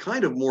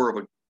more of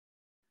a,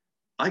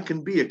 I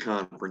can be a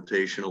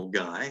confrontational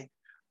guy.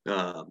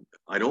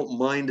 I don't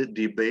mind a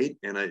debate,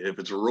 and if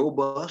it's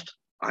robust,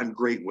 I'm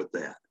great with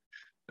that.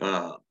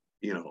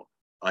 You know,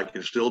 I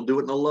can still do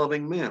it in a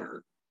loving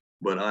manner,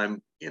 but I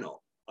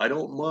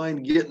don't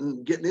mind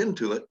getting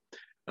into it.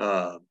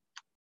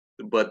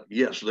 But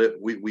yes, that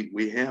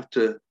we have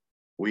to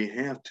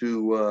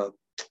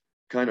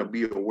kind of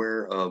be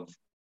aware of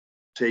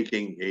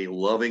taking a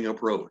loving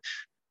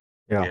approach,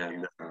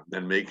 Yeah.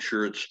 and make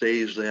sure it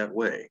stays that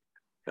way,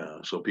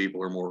 so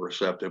people are more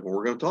receptive. And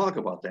we're going to talk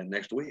about that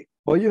next week.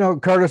 Well,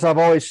 Curtis, I've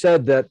always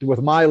said that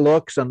with my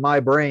looks and my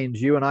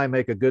brains, you and I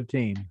make a good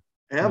team.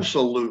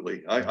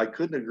 Absolutely. I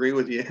couldn't agree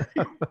with you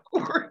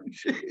anymore,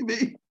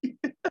 Jamie.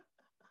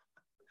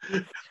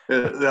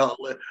 Now,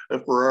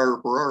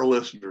 for our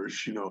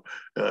listeners,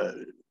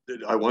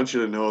 I want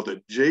you to know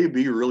that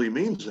JB really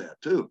means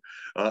that too.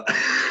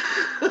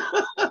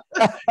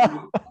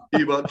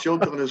 He about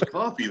choked on his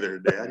coffee there,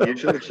 Dad. You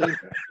should have seen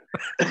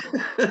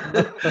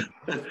that.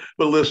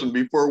 But listen,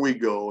 before we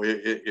go,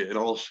 in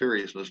all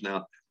seriousness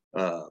now,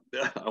 I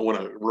want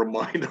to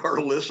remind our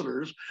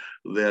listeners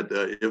that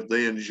if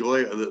they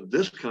enjoy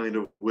this kind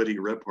of witty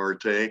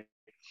repartee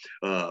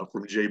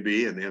from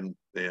JB, and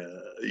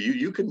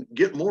you can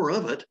get more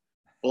of it.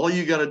 All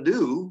you got to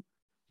do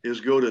is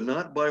go to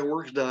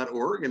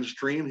notbyworks.org and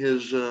stream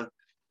his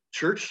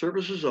church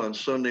services on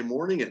Sunday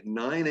morning at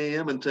 9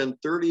 a.m. and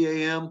 10:30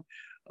 a.m.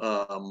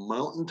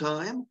 Mountain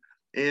Time,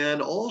 and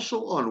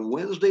also on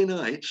Wednesday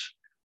nights,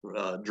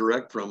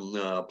 direct from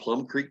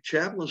Plum Creek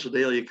Chapel in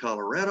Sedalia,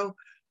 Colorado.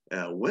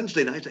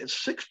 Wednesday nights at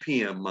 6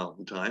 p.m.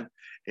 Mountain Time,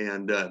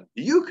 and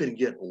you can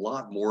get a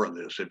lot more of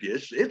this if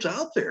it's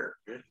out there.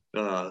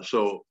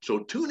 So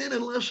tune in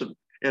and listen,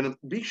 and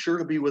be sure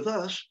to be with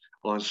us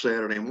on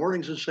Saturday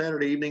mornings and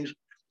Saturday evenings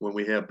when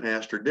we have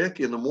Pastor Dick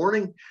in the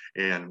morning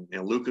and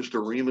Lucas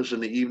Doremus in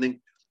the evening.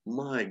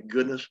 My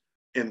goodness.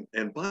 And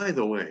by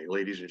the way,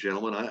 ladies and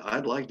gentlemen,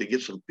 I'd like to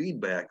get some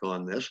feedback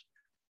on this.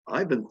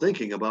 I've been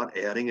thinking about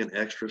adding an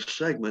extra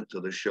segment to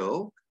the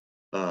show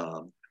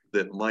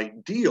that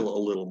might deal a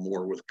little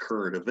more with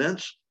current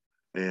events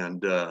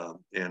and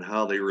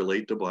how they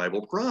relate to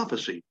Bible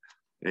prophecy.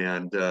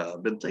 And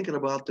I've been thinking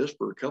about this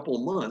for a couple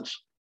of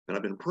months, and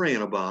I've been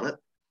praying about it.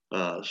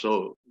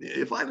 So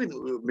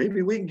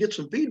maybe we can get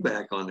some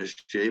feedback on this,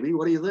 JB.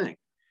 What do you think?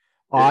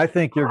 I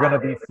think you're going to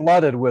be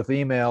flooded with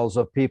emails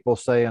of people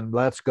saying,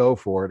 let's go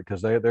for it,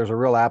 because there's a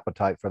real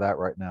appetite for that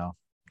right now.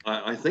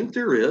 I think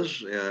there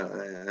is.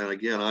 And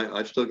again,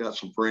 I've still got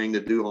some praying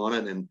to do on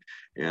it,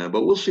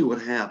 but we'll see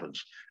what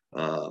happens.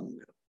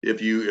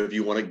 If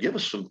you want to give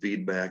us some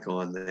feedback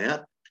on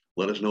that,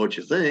 let us know what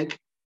you think.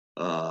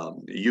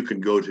 You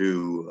can go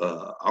to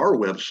our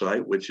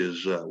website, which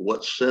is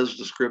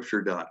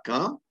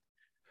whatsaysthescripture.com.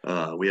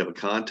 We have a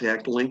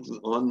contact link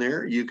on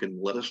there. You can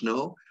let us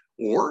know,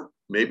 or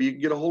maybe you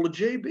can get a hold of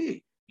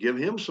JB, give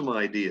him some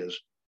ideas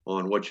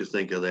on what you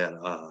think of that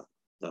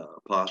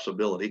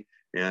possibility.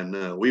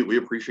 And we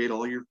appreciate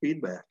all your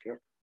feedback.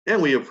 And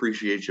we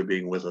appreciate you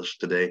being with us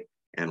today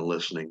and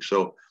listening.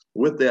 So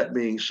with that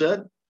being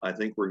said, I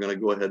think we're going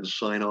to go ahead and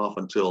sign off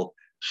until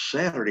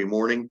Saturday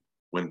morning,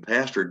 when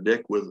Pastor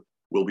Dick will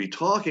be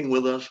talking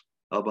with us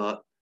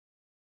about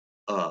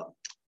a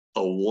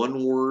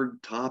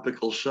one-word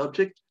topical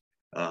subject.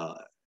 And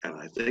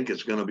I think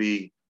it's going to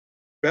be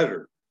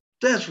better.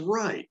 That's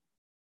right.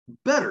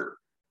 Better.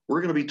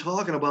 We're going to be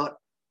talking about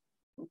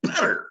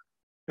better.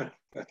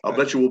 I'll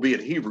bet you we'll be in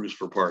Hebrews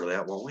for part of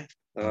that, won't we?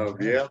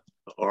 Yeah.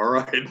 All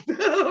right.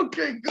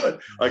 Okay, good.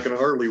 I can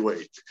hardly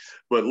wait.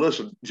 But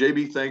listen,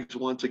 JB, thanks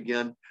once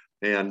again.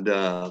 And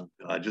I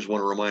just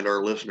want to remind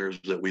our listeners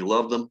that we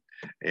love them.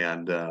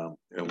 And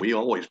we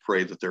always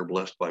pray that they're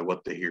blessed by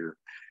what they hear.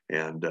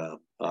 And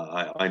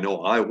I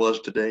know I was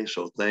today.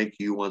 So thank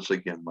you once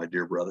again, my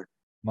dear brother.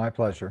 My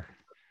pleasure.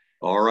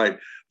 All right.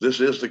 This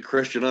is the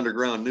Christian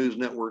Underground News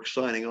Network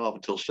signing off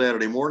until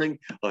Saturday morning.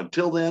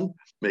 Until then,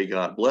 may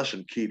God bless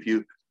and keep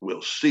you.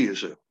 We'll see you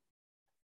soon.